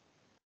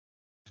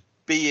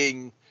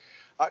being,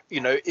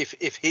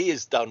 if he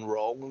has done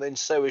wrong, then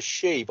so is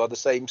she by the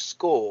same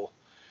score.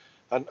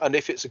 And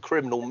if it's a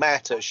criminal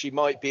matter, she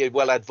might be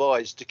well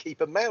advised to keep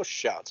her mouth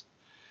shut.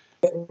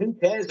 But who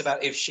cares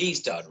about if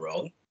she's done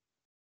wrong?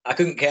 I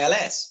couldn't care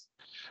less.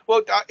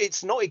 Well,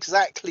 it's not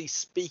exactly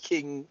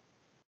speaking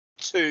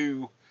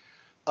to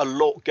a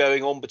lot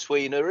going on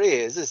between her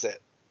ears, is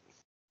it?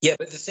 Yeah,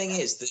 but the thing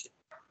is that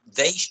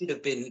they should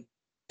have been,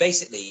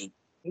 basically,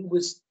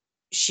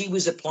 she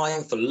was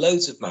applying for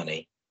loads of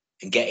money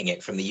and getting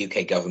it from the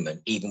UK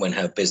government, even when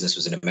her business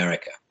was in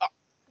America.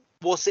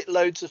 Was it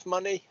loads of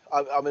money?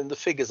 I mean, the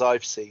figures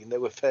I've seen, they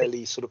were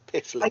fairly sort of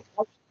piffling.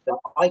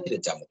 I could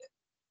have done with it.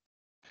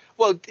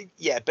 Well,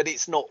 yeah, but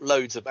it's not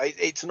loads of.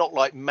 It's not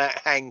like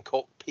Matt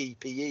Hancock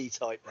PPE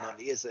type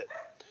money, is it?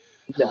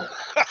 No.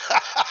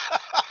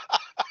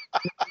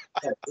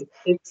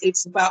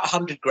 It's about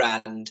 100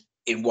 grand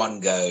in one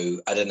go.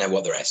 I don't know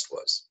what the rest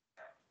was.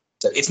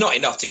 So it's not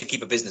enough to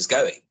keep a business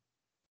going.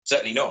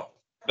 Certainly not.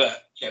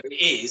 But it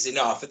is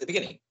enough at the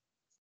beginning.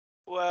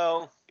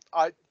 Well,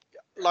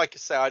 like I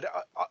say,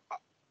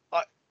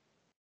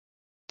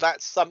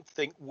 that's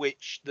something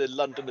which the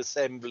London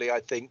Assembly, I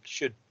think,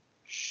 should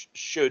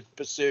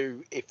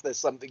pursue if there's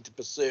something to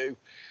pursue.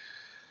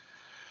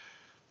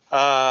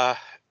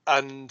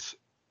 And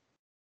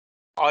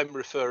I'm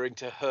referring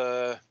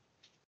to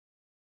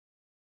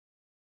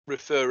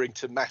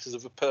matters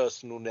of a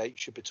personal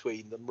nature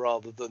between them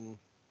rather than,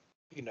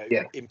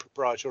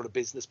 impropriety on a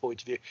business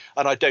point of view.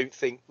 And I don't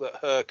think that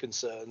her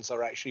concerns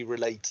are actually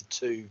related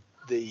to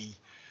the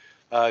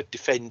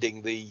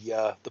defending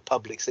the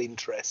public's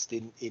interest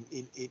in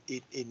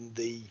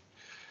the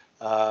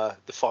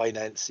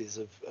finances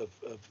of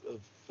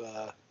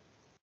the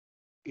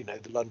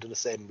London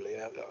Assembly.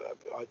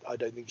 I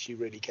don't think she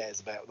really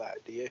cares about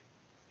that. Do you?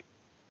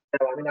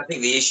 No, I mean, I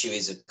think the issue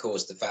is, of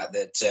course, the fact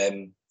that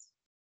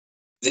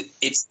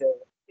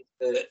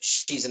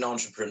she's an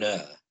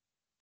entrepreneur.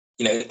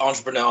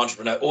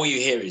 Entrepreneur. All you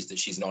hear is that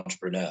she's an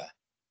entrepreneur,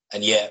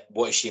 and yet,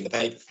 what is she in the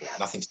paper for?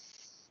 Nothing.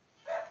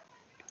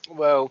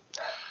 Well,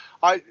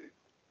 I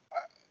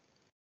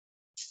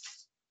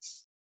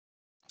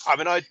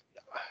mean,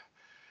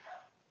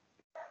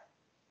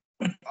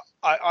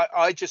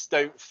 I just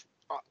don't.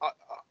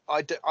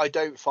 I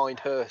don't find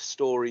her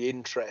story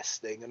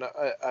interesting, and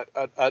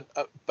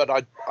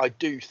but I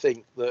do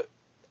think that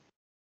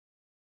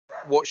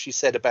what she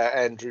said about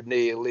Andrew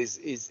Neil is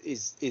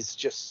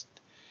just,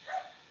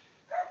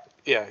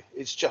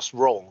 it's just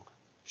wrong.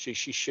 She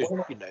should,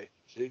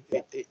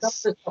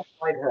 it's.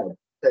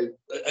 So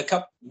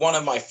one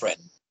of my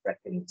friends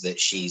reckons that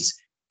she's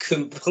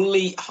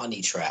complete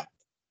honey trap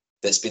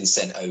that's been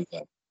sent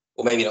over,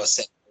 or maybe not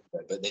sent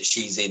over, but that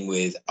she's in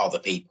with other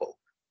people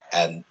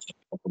and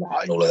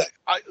all of that.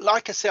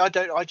 Like I say,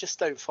 I just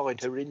don't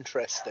find her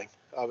interesting.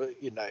 I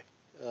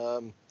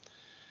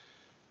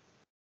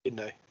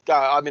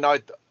mean,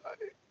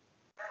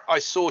 I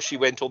saw she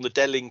went on the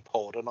Delling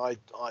pod, and I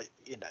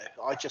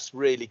just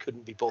really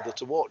couldn't be bothered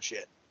to watch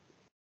it.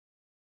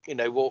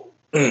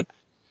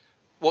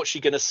 What's she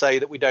going to say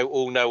that we don't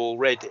all know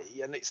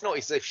already? And it's not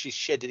as if she's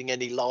shedding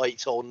any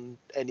light on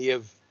any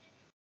of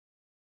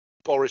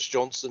Boris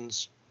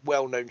Johnson's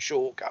well-known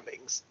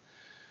shortcomings.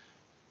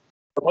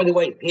 By the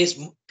way,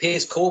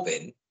 Piers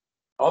Corbyn,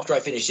 after I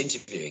finished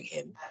interviewing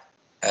him,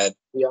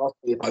 he asked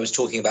me if I was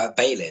talking about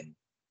bail-in,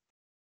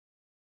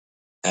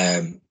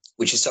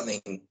 which is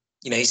something,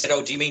 he said,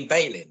 "Oh, do you mean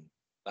bail-in?"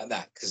 Like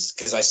that,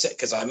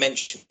 because I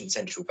mentioned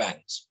central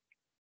banks.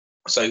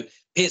 So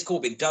Piers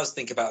Corbyn does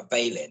think about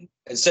bail-in,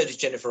 and so does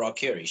Jennifer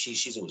Arcuri.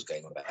 She's always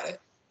going on about it.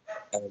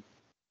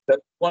 But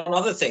one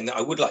other thing that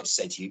I would like to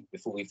say to you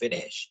before we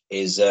finish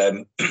is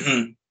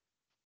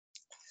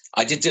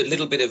I did a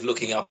little bit of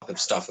looking up of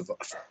stuff about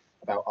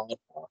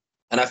Aadhaar,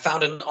 and I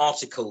found an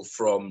article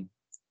from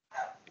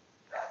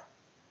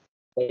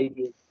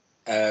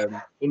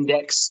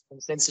Index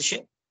and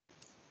Censorship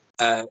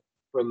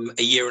from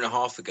a year and a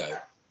half ago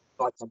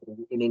by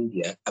somebody in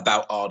India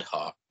about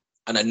Aadhaar,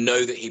 and I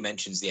know that he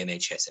mentions the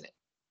NHS in it.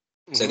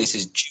 Mm-hmm. So this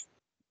is June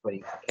when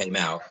it came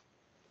out.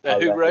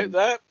 Who wrote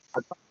that?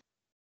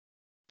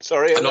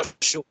 Sorry, I'm not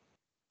sure.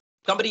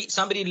 Somebody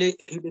who lives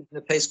in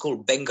a place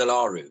called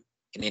Bengaluru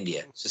in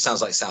India. So it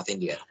sounds like South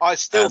India. I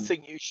still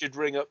think you should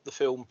ring up the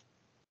film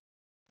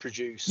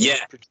produced the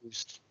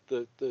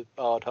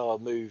Aadhaar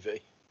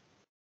movie.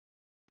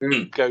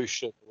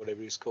 Goshen,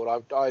 whatever he's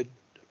called.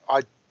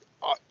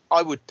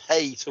 I would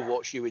pay to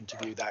watch you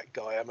interview that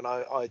guy. I mean,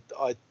 I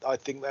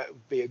think that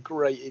would be a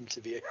great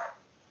interview.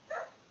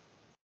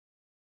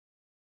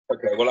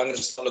 Okay, well, I'm going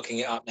to start looking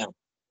it up now.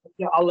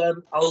 Yeah,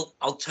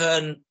 I'll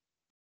turn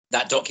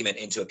that document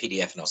into a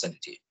PDF and I'll send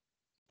it to you.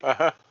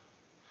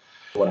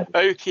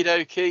 Okie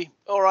dokie.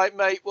 All right,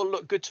 mate. Well,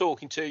 look, good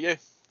talking to you.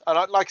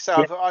 And like I say,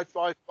 I've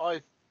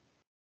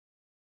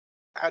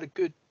had a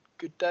good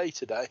day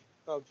today.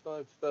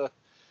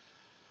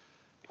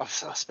 I've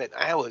spent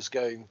hours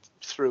going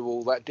through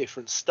all that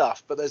different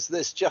stuff, but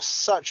there's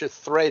just such a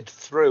thread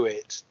through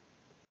it,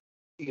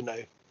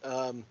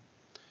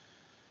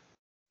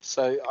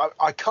 so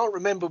I can't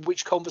remember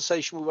which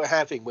conversation we were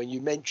having when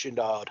you mentioned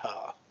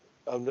Aadhaar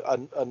and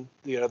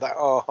that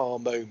aha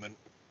moment,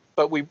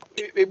 but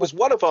it was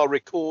one of our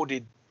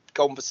recorded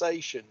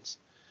conversations.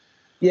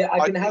 Yeah,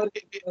 I can have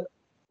it.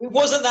 It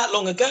wasn't that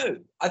long ago.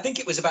 I think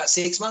it was about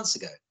 6 months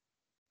ago.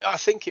 I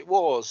think it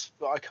was,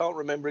 but I can't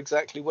remember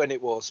exactly when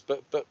it was.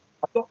 But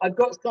I've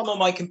got some on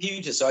my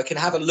computer, so I can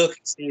have a look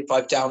and see if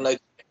I've downloaded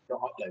it or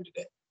uploaded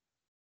it.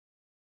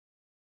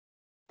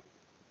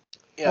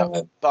 Yeah,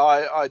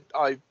 but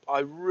I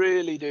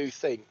really do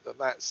think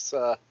that's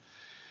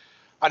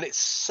and it's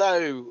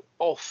so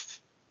off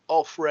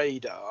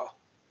radar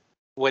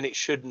when it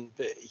shouldn't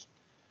be,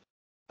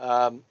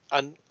 and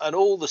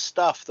all the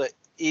stuff that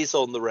is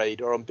on the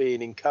radar and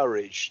being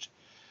encouraged.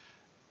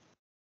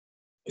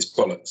 It's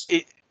bollocks.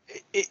 It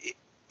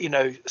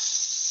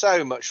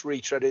so much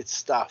retreaded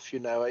stuff.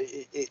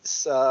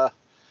 It's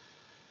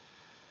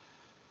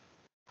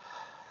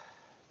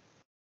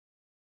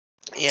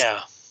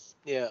yeah.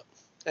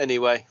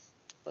 Anyway,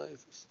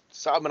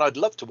 so I mean, I'd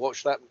love to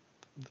watch that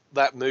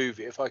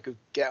movie if I could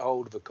get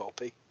hold of a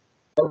copy.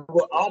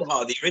 Well,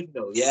 Aadhaar, the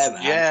original, yeah,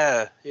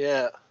 man.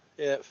 Yeah,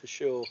 for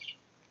sure.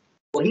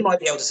 Well, he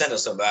might be able to send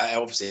us some,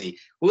 obviously.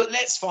 Well,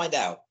 let's find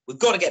out. We've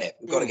got to get it.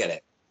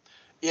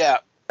 Yeah,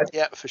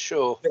 for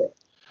sure. Yeah.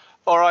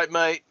 All right,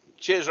 mate.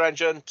 Cheers,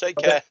 Ranjan. Take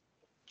care.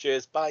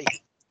 Cheers. Bye.